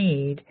they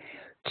need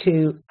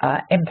to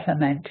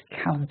implement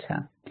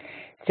counter.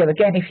 So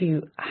again, if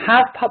you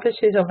have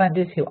publishers or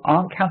vendors who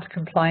aren't counter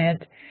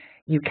compliant,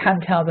 you can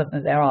tell them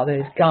that there are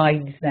those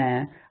guides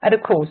there. And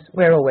of course,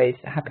 we're always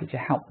happy to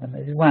help them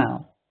as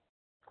well.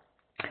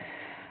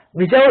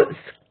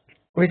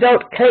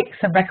 Result clicks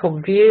and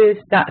record views,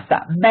 that's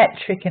that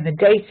metric in the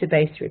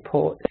database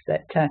reports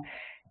that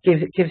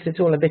gives us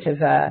all a bit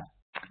of a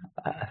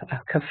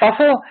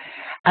kerfuffle.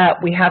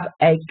 We have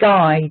a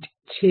guide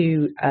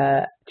to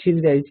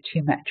those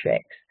two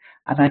metrics,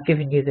 and I've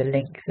given you the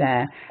link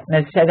there. And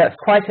as I said, that's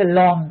quite a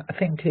long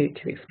thing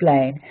to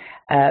explain,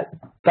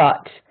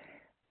 but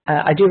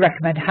I do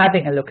recommend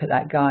having a look at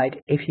that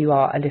guide if you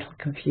are a little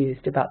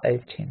confused about those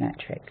two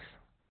metrics.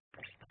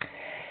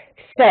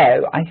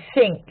 So I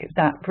think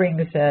that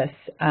brings us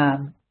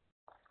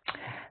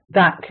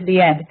back to the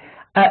end.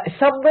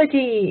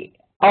 Somebody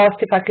asked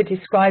if I could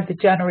describe the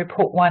Journal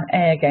Report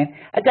 1A again.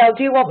 Adele,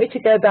 do you want me to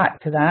go back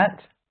to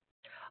that?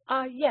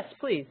 Yes,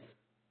 please.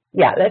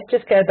 Yeah, let's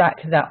just go back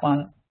to that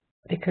one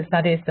because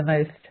that is the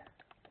most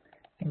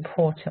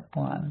important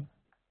one.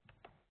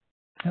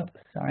 Oops,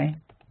 sorry.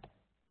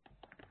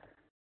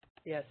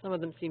 Yeah, some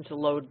of them seem to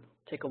load,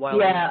 take a while.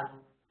 Yeah,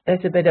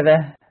 there's a bit of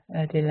a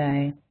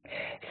delay.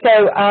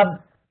 So, oh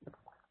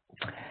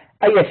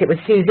yes, it was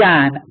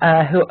Suzanne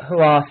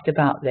who asked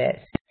about this.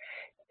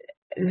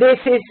 This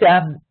is,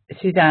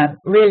 Suzanne,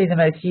 really the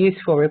most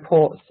useful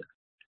reports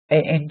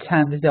in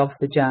terms of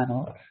the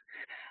journals.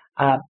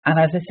 And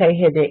as I say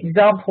here, the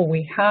example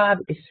we have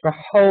is for a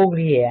whole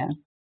year.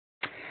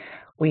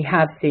 We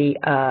have the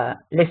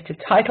list of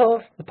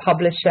titles, the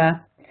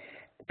publisher,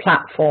 the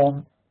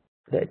platform,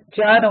 the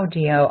journal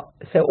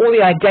DO, so all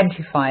the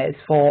identifiers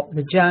for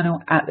the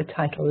journal at the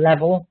title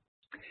level,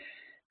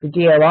 the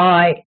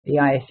DOI, the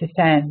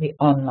ISSN, the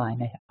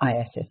online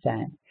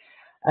ISSN,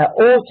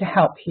 all to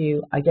help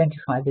you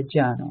identify the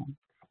journal.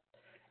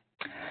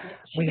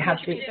 We have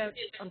the...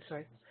 I'm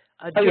sorry.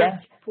 Oh, yeah.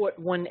 Report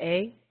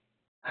 1A.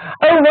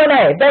 Oh,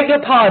 1A, beg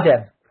your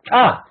pardon.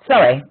 Ah,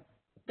 sorry.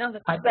 No,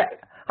 that's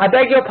I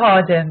beg your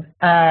pardon,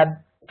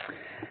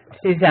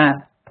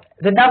 Suzanne.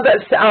 The number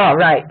of... Ah,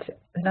 right.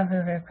 The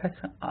number of requests.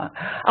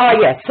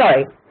 Yes,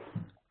 sorry.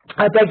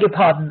 I beg your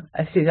pardon,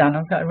 Suzanne.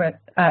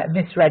 I've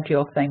misread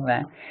your thing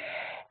there.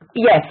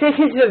 Yes, this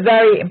is a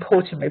very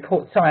important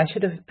report. Sorry, I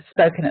should have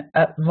spoken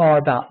more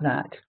about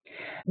that.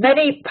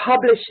 Many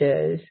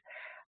publishers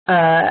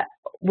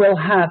will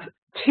have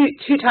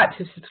two types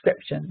of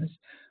subscriptions.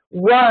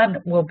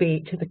 One will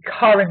be to the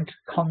current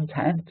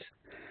content,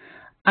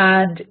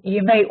 and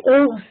you may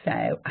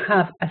also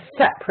have a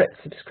separate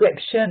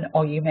subscription,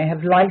 or you may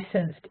have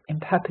licensed in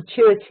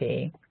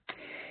perpetuity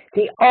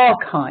the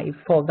archive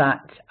for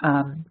that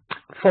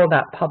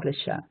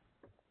publisher.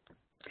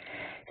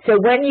 So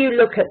when you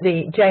look at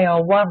the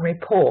JR1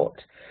 report,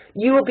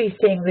 you will be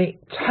seeing the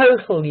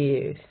total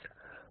use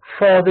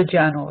for the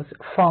journals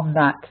from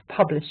that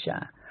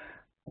publisher,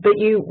 but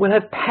you will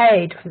have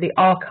paid for the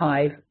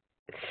archive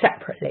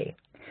separately.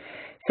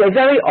 So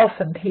very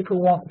often people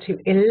want to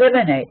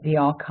eliminate the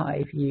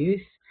archive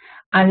use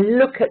and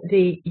look at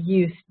the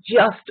use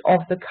just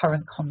of the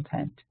current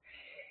content.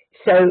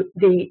 So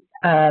the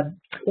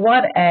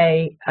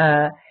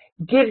 1A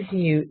gives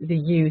you the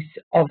use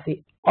of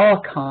the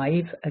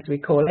archive, as we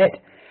call it,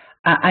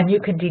 and you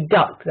can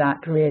deduct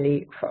that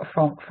really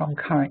from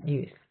current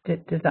use.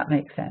 Does that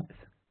make sense?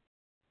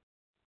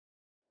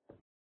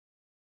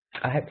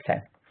 I hope so.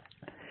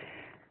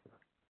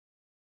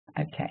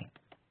 Okay.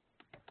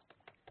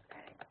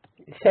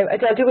 So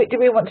Adele, do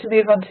we want to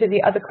move on to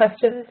the other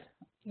questions?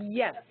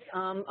 Yes.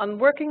 I'm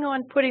working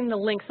on putting the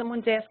link.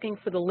 Someone's asking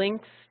for the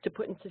links to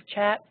put into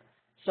chat.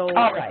 So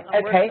all right.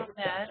 I'm okay. working on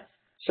that.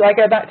 Shall I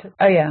go back to?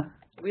 Oh yeah.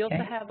 We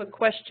also have a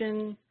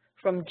question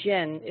from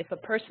Jen. If a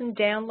person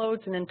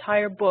downloads an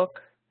entire book,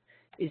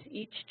 is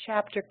each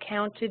chapter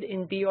counted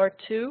in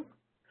BR2,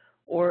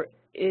 or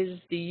is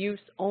the use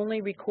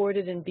only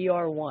recorded in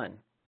BR1?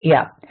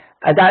 Yeah,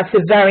 that's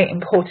a very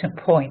important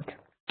point.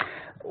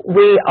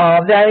 We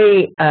are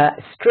very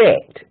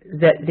strict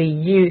that the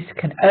use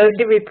can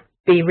only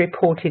be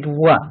reported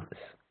once.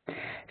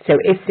 So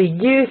if the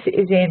use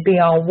is in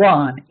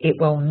BR1, it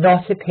will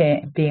not appear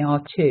in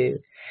BR2,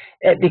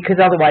 because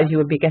otherwise you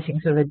would be getting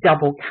sort of a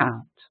double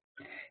count.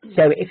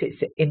 So if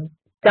it's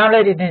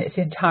downloaded in its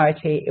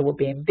entirety, it will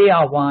be in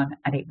BR1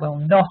 and it will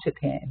not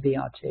appear in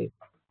BR2.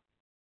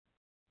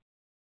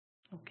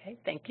 Okay,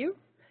 thank you.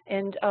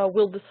 And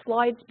will the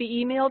slides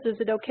be emailed? Is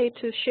it okay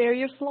to share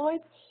your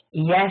slides?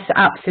 Yes,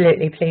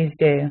 absolutely, please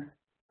do.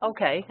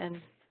 Okay,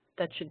 and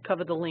that should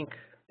cover the link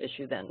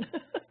issue then.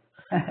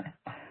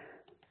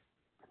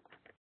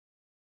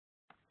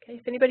 Okay,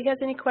 if anybody has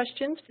any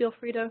questions, feel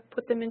free to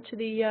put them into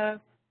the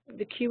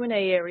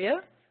Q&A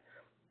area.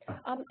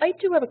 I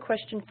do have a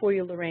question for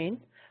you, Lorraine.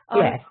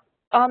 Yes.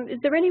 Is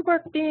there any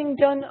work being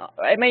done,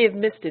 I may have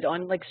missed it,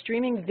 on like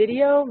streaming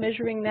video,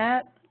 measuring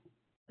that?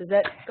 Does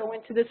that go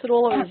into this at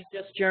all, or is it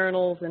just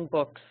journals and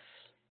books?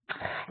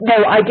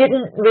 No, I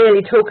didn't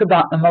really talk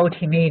about the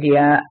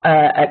multimedia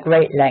at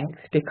great length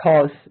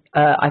because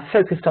I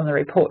focused on the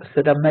reports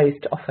that are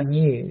most often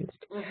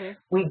used. Mm-hmm.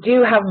 We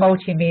do have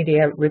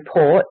multimedia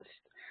reports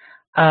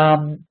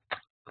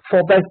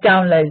for both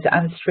downloads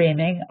and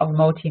streaming of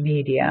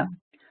multimedia,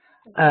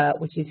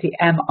 which is the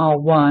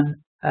MR1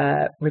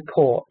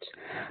 report.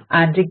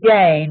 And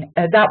again,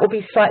 that will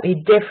be slightly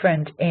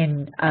different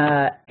in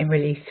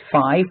Release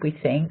 5, we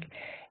think.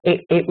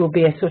 It will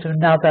be a sort of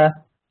another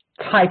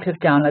type of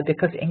download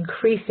because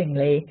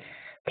increasingly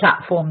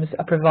platforms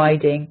are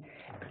providing,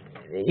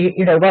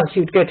 you know, once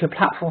you'd go to a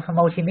platform for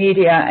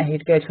multimedia and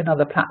you'd go to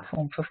another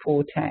platform for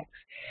full text.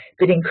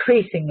 But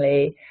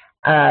increasingly,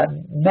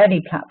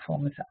 many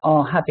platforms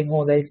are having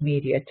all those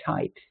media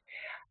types.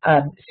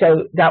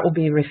 So that will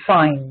be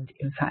refined,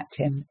 in fact,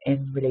 in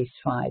Release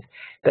 5.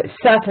 But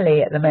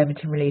certainly at the moment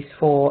in Release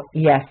 4,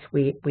 yes,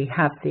 we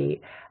have the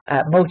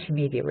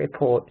multimedia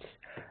reports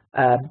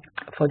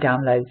for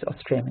downloads or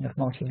streaming of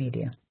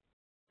multimedia.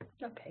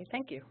 Okay,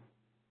 thank you.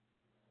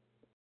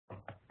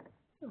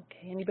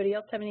 Okay, anybody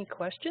else have any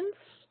questions?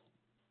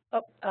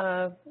 Oh,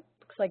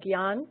 looks like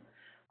Jan.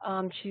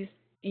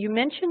 You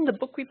mentioned the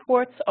book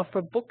reports are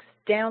for books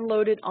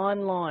downloaded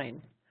online.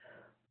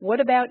 What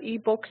about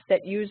ebooks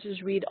that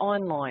users read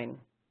online?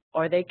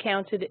 Are they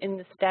counted in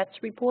the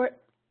stats report?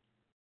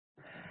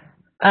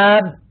 I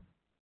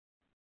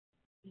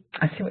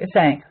see what you're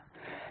saying.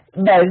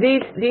 No,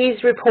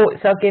 these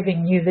reports are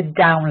giving you the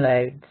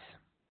downloads.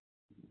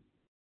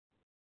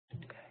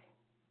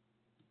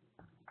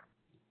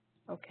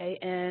 Okay,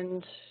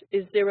 and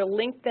is there a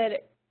link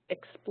that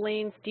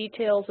explains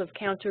details of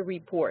counter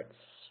reports?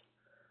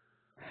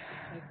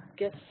 I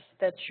guess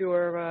that's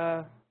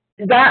your...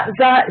 That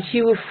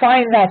you will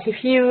find that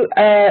if you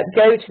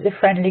go to the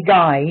friendly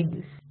guides,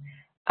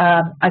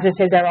 as I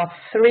said, there are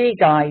 3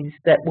 guides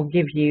that will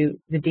give you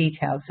the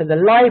details. So the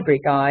library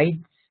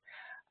guides,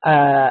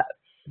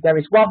 there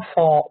is one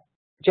for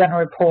general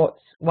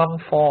reports, one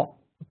for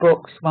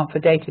books, one for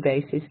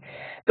databases.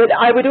 But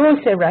I would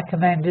also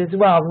recommend as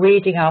well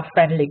reading our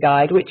friendly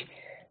guide, which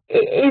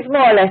is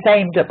more or less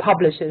aimed at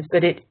publishers,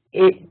 but it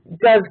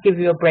does give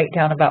you a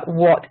breakdown about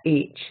what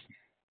each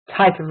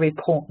type of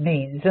report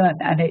means,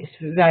 and it's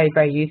a very,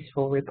 very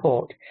useful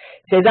report.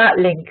 So that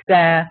link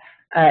there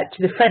to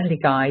the friendly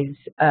guides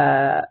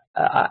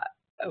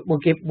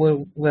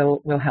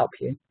will help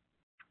you.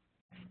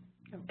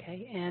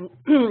 Okay, and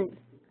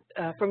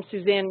from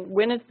Suzanne,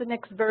 when is the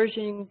next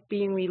version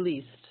being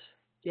released?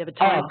 Do you have a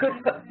time?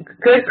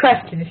 Good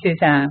question,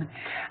 Suzanne.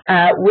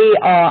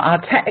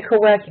 Our technical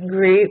working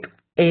group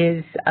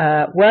is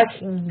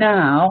working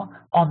now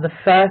on the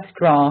first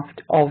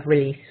draft of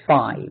Release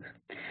 5.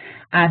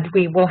 And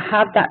we will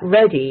have that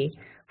ready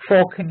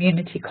for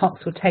community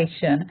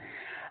consultation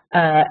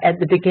at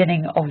the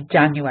beginning of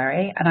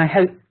January. And I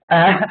hope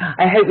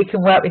we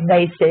can work with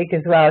NASIG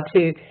as well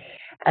to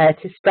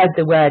spread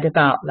the word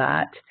about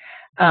that.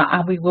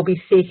 And we will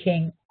be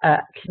seeking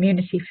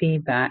community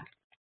feedback.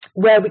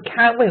 Where we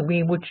can,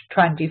 we would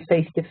try and do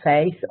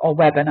face-to-face or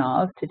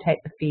webinars to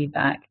take the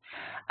feedback.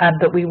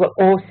 But we will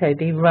also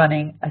be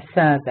running a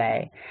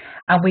survey.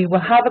 And we will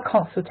have a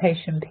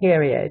consultation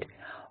period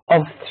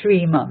of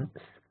 3 months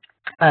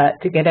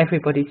to get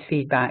everybody's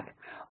feedback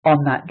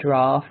on that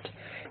draft.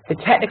 The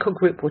technical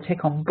group will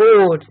take on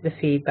board the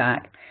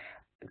feedback,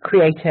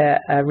 create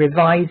a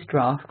revised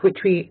draft,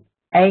 which we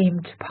aim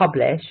to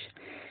publish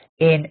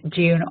in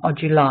June or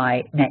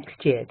July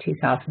next year,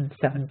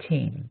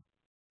 2017.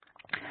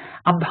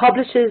 And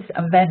publishers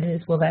and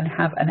vendors will then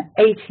have an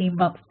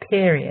 18-month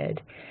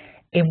period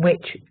in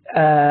which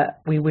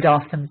we would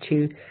ask them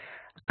to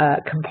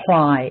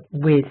comply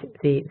with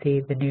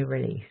the new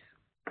release.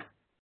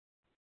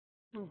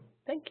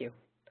 Thank you.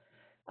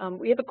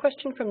 We have a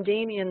question from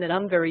Damien that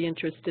I'm very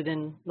interested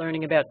in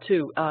learning about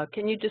too.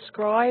 Can you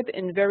describe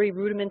in very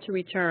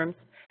rudimentary terms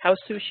how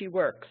sushi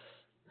works?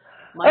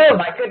 Oh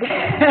my goodness.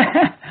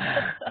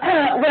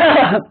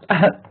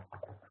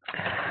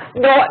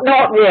 Well,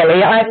 not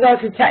really. I'm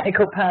not a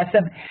technical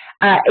person.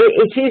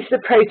 It is the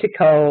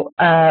protocol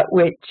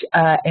which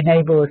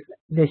enables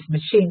this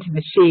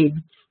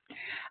machine-to-machine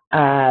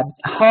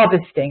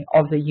harvesting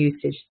of the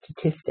usage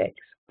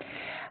statistics.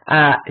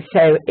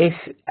 So if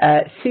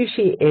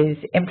sushi is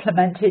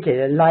implemented in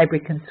a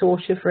library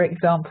consortia, for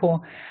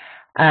example,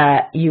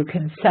 you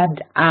can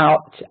send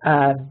out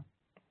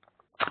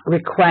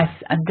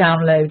requests and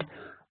download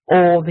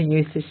all the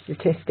usage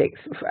statistics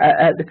for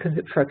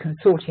a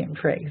consortium,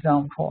 for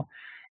example,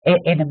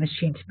 in a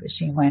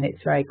machine-to-machine way, and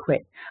it's very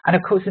quick. And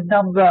of course, a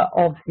number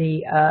of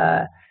the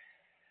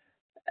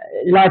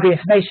library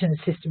information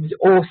systems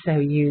also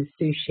use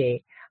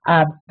sushi.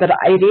 But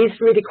it is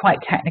really quite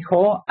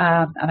technical,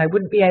 and I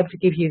wouldn't be able to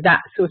give you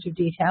that sort of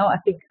detail. I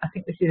think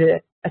this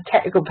is a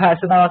technical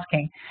person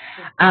asking.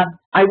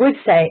 I would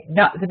say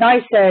the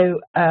NISO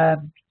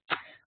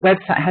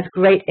website has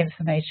great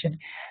information,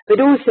 but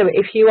also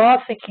if you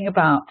are thinking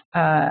about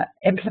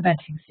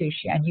implementing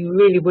sushi and you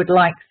really would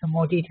like some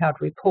more detailed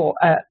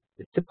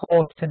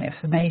support and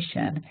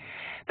information,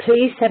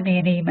 please send me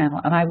an email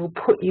and I will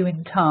put you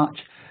in touch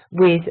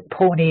with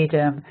Paul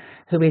Needham,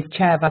 who is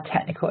chair of our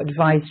technical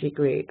advisory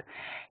group.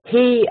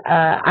 He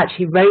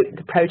actually wrote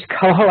the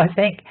protocol, I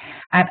think,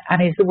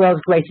 and is the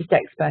world's greatest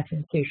expert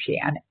in sushi.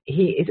 And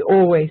he is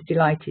always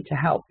delighted to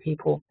help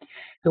people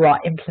who are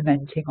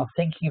implementing or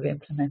thinking of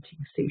implementing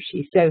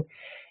sushi. So,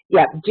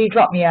 yeah, do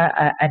drop me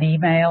an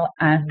email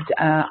and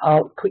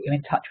I'll put you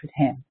in touch with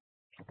him.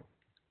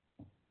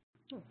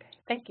 Okay,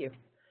 thank you.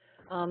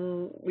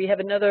 We have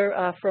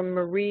another from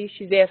Marie.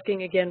 She's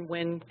asking again,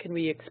 when can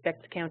we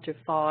expect Counter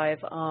 5?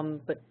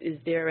 But is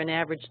there an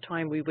average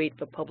time we wait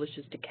for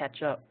publishers to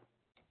catch up?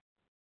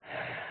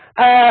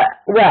 I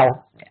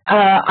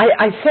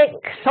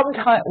think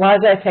sometime, well,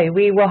 as I say,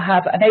 we will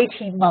have an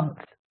 18-month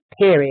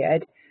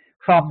period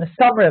from the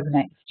summer of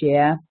next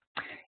year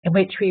in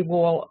which we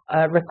will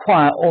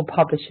require all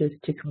publishers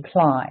to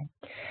comply.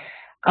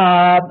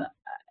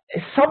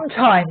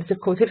 Sometimes, of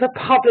course, if a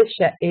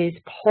publisher is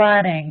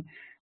planning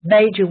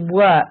major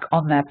work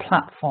on their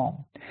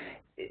platform,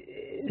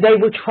 they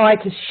will try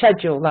to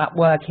schedule that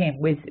work in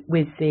with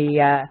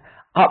the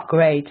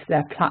upgrade to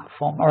their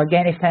platform. Or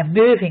again, if they're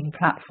moving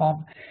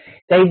platform,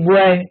 they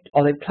won't,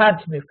 or they plan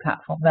to move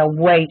platform, they'll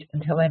wait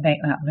until they make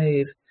that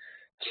move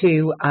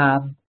to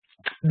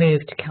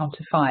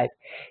Counter 5.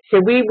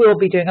 So we will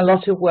be doing a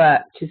lot of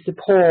work to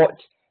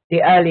support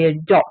the early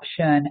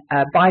adoption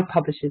by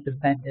publishers and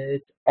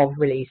vendors of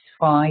Release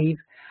 5.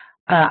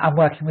 I'm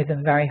working with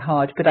them very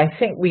hard, but I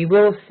think we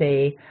will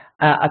see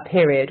a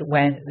period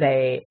when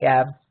they,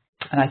 and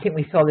I think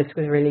we saw this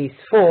with Release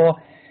 4,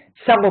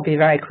 some will be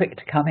very quick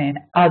to come in,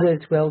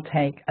 others will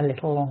take a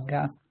little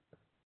longer.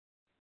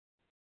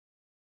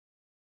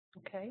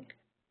 Okay,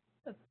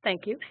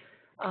 thank you.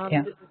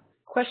 Yeah.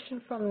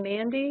 Question from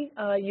Mandy.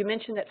 You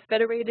mentioned that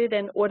federated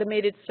and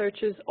automated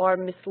searches are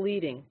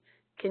misleading.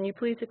 Can you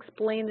please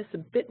explain this a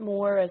bit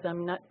more, as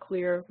I'm not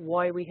clear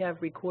why we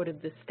have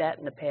recorded this stat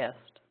in the past?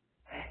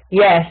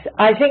 Yes,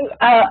 I think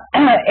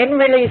in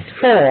Release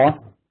 4,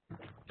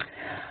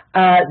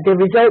 the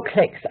result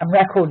clicks and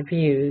record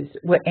views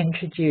were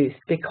introduced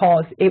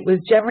because it was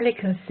generally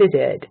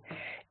considered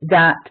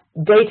that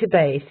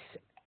database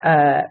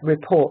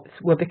reports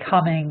were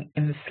becoming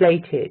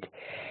inflated,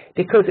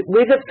 because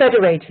with a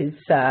federated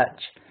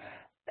search,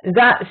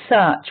 that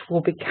search will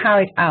be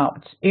carried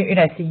out,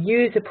 if the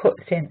user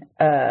puts in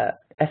a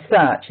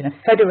search, in a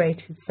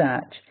federated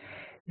search,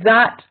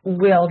 that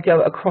will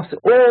go across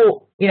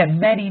all,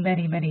 many,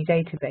 many, many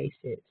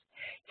databases.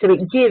 So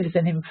it gives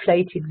an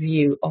inflated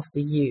view of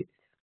the use.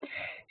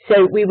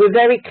 So we were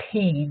very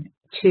keen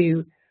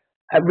to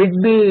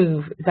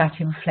remove that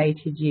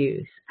inflated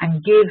use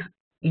and give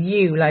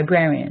you,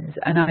 librarians,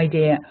 an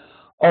idea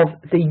of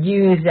the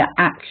user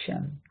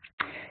action.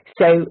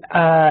 So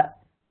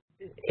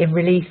in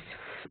Release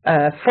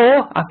 4,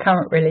 our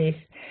current release,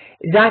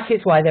 that is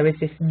why there is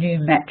this new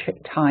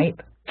metric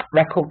type,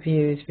 record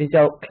views,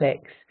 result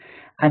clicks,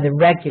 and the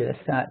regular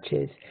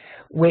searches,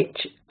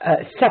 which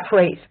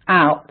separates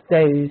out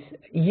those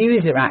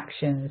user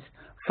actions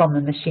from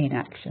the machine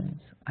actions.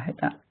 I hope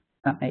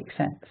that makes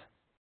sense.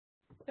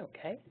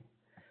 Okay.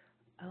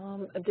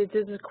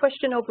 There's a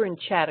question over in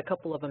chat, a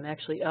couple of them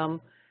actually. All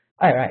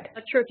right. I'm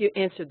not sure if you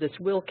answered this.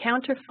 Will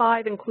Counter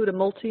 5 include a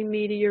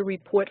multimedia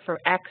report for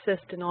access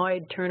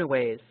denied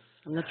turnaways?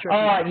 I'm not sure.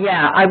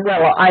 Yeah, I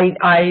will.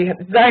 I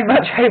very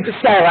much hope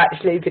so,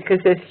 actually, because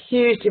there's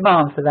huge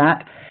demand for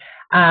that.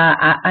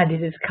 And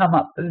it has come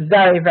up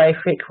very, very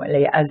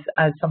frequently as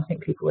something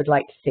people would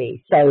like to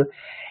see. So,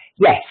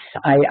 yes,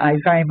 I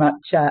very much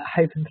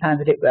hope and plan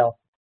that it will.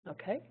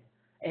 Okay.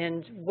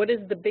 And what is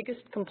the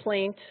biggest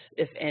complaint,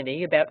 if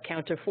any, about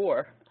Counter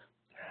 4?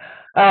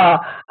 I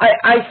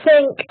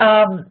think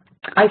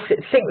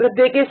the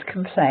biggest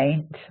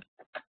complaint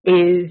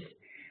is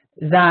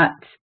that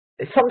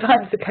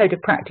sometimes the code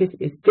of practice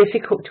is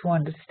difficult to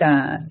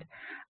understand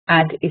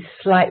and is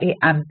slightly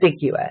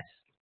ambiguous.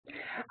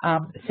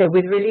 So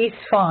with Release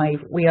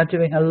 5, we are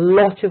doing a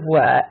lot of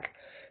work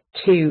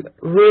to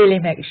really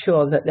make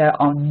sure that there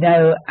are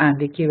no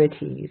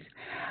ambiguities.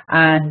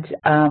 And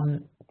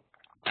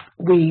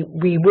we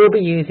will be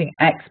using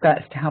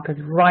experts to help us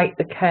write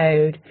the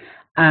code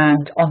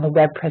and on the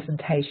web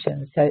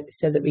presentation so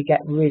that we get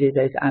rid of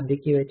those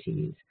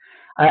ambiguities.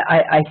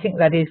 I think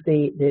that is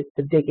the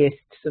biggest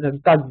sort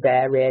of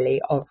bugbear really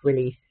of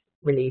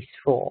Release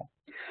 4.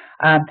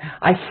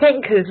 I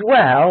think as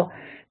well,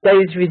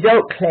 those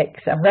result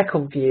clicks and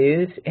record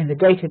views in the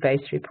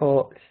database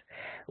reports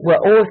were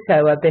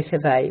also a bit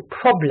of a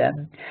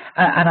problem.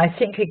 And I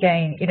think,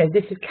 again, you know,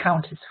 this is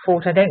Counter's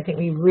fault. I don't think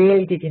we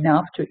really did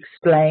enough to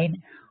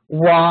explain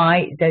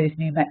why those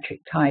new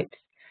metric types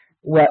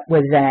were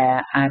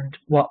there and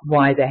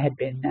why they had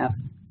been,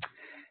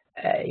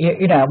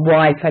 you know,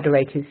 why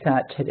federated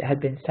search had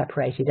been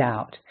separated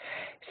out.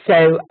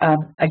 So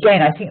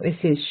again, I think this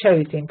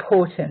shows the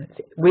importance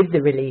with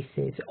the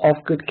releases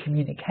of good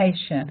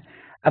communication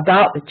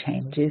about the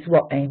changes,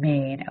 what they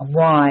mean and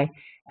why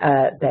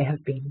they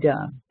have been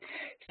done.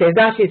 So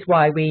that is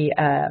why we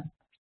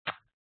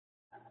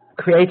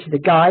created a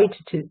guide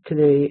to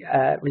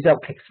the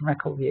result clicks and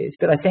record views.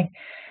 But I think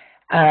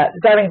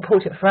very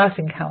important for us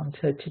in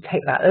Counter to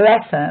take that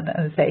lesson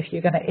and say, if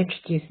you're going to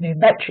introduce new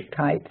metric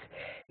types,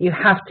 you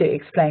have to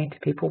explain to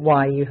people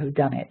why you have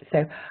done it.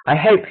 So I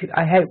hope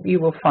you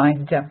will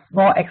find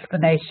more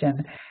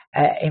explanation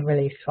in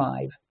Release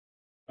 5.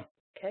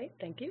 Okay,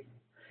 thank you.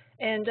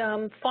 And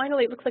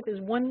finally, it looks like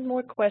there's one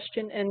more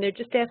question, and they're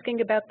just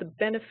asking about the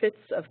benefits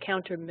of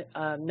Counter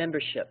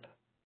membership.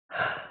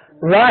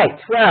 Right.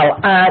 Well,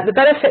 the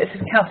benefits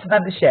of Counter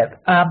membership.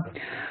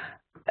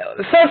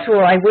 First of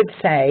all, I would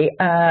say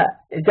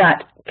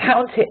that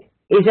Counter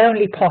is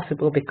only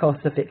possible because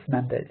of its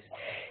members.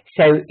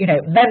 So, you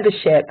know,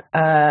 membership,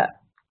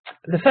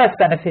 the first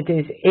benefit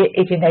is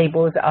it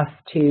enables us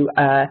to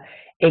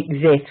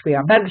exist. We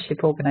are a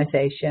membership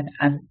organisation,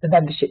 and the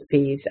membership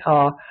fees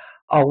are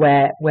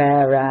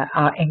where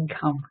our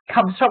income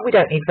comes from. We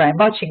don't need very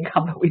much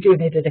income, but we do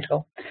need a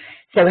little.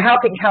 So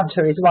helping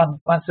Counter is one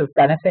sort of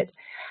benefit.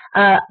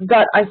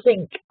 But I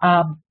think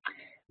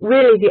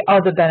really the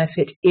other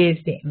benefit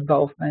is the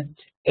involvement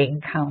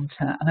in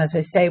Counter. And as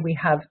I say, we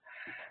have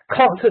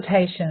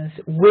consultations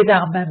with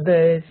our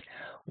members.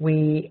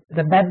 The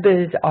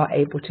members are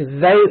able to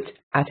vote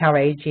at our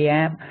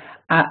AGM.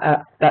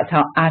 That's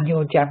our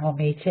annual general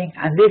meeting.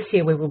 And this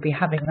year we will be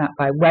having that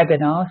by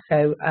webinar.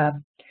 So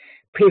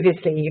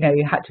previously, you know,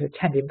 you had to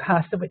attend in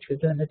person, which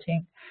was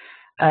limiting.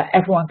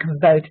 Everyone can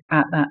vote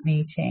at that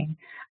meeting.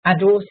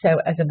 And also,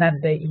 as a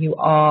member, you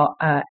are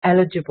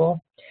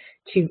eligible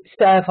to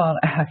serve on,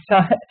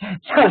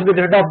 sounds with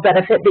a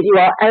non-benefit, but you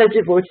are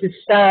eligible to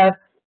serve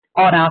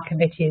on our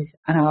committees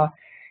and our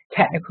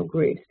technical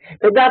groups.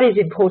 But that is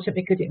important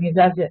because it means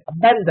as a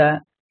member,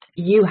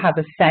 you have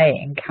a say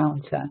in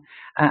Counter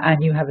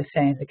and you have a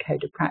say in the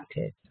code of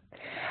practice.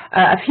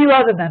 A few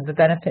other member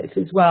benefits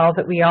as well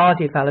that we are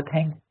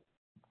developing.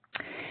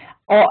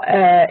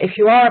 If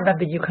you are a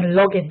member, you can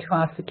log into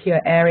our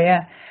secure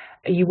area.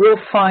 You will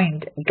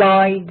find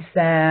guides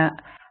there.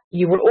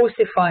 You will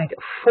also find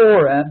a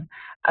forum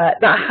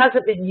that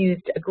hasn't been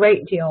used a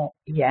great deal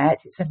yet.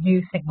 It's a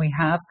new thing we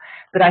have,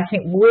 but I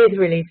think with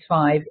Release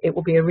 5, it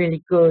will be a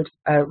really good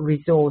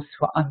resource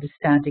for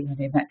understanding the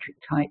new metric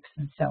types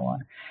and so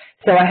on.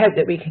 So I hope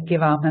that we can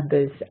give our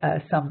members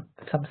some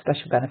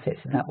special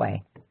benefits in that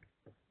way.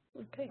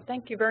 Okay,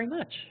 thank you very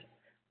much.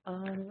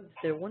 Is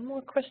there one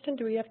more question?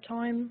 Do we have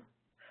time?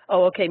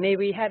 Oh, okay. May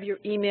we have your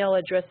email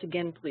address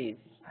again, please?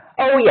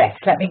 Oh, yes.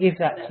 Let me give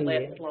that to you.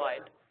 Last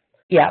slide.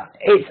 Yeah.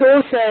 It's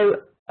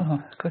also,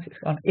 oh, of course it's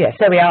gone. Yes,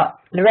 there we are.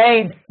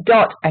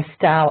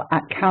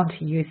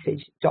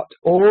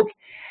 Lorraine.Estelle@counterusage.org.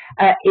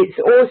 It's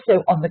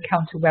also on the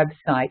Counter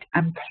website.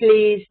 And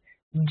please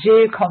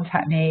do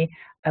contact me.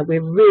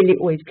 We're really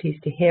always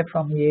pleased to hear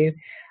from you,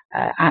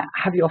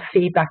 have your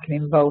feedback and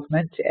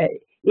involvement.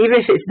 Even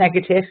if it's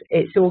negative,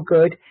 it's all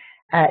good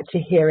to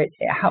hear it.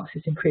 It helps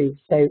us improve.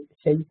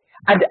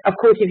 And of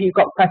course, if you've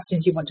got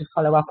questions you want to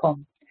follow up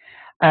on,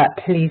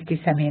 please do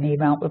send me an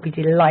email. We'll be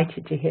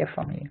delighted to hear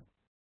from you.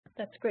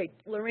 That's great.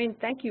 Lorraine,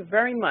 thank you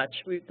very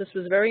much. This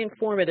was very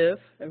informative.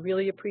 I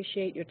really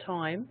appreciate your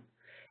time.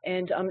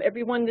 And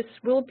everyone, this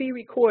will be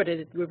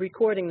recorded. We're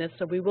recording this,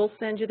 so we will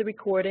send you the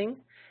recording,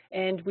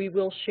 and we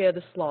will share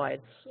the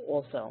slides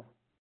also.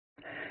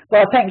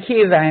 Well, thank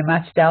you very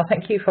much, Del.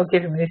 Thank you for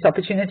giving me this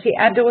opportunity,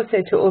 and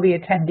also to all the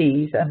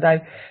attendees. And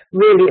I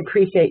really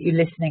appreciate you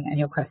listening and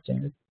your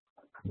questions.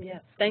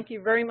 Yes, thank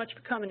you very much for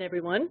coming,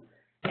 everyone.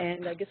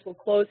 And I guess we'll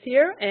close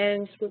here,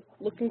 and we're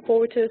looking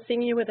forward to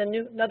seeing you with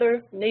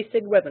another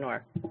NASIG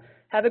webinar.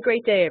 Have a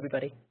great day,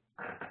 everybody.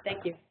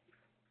 Thank you.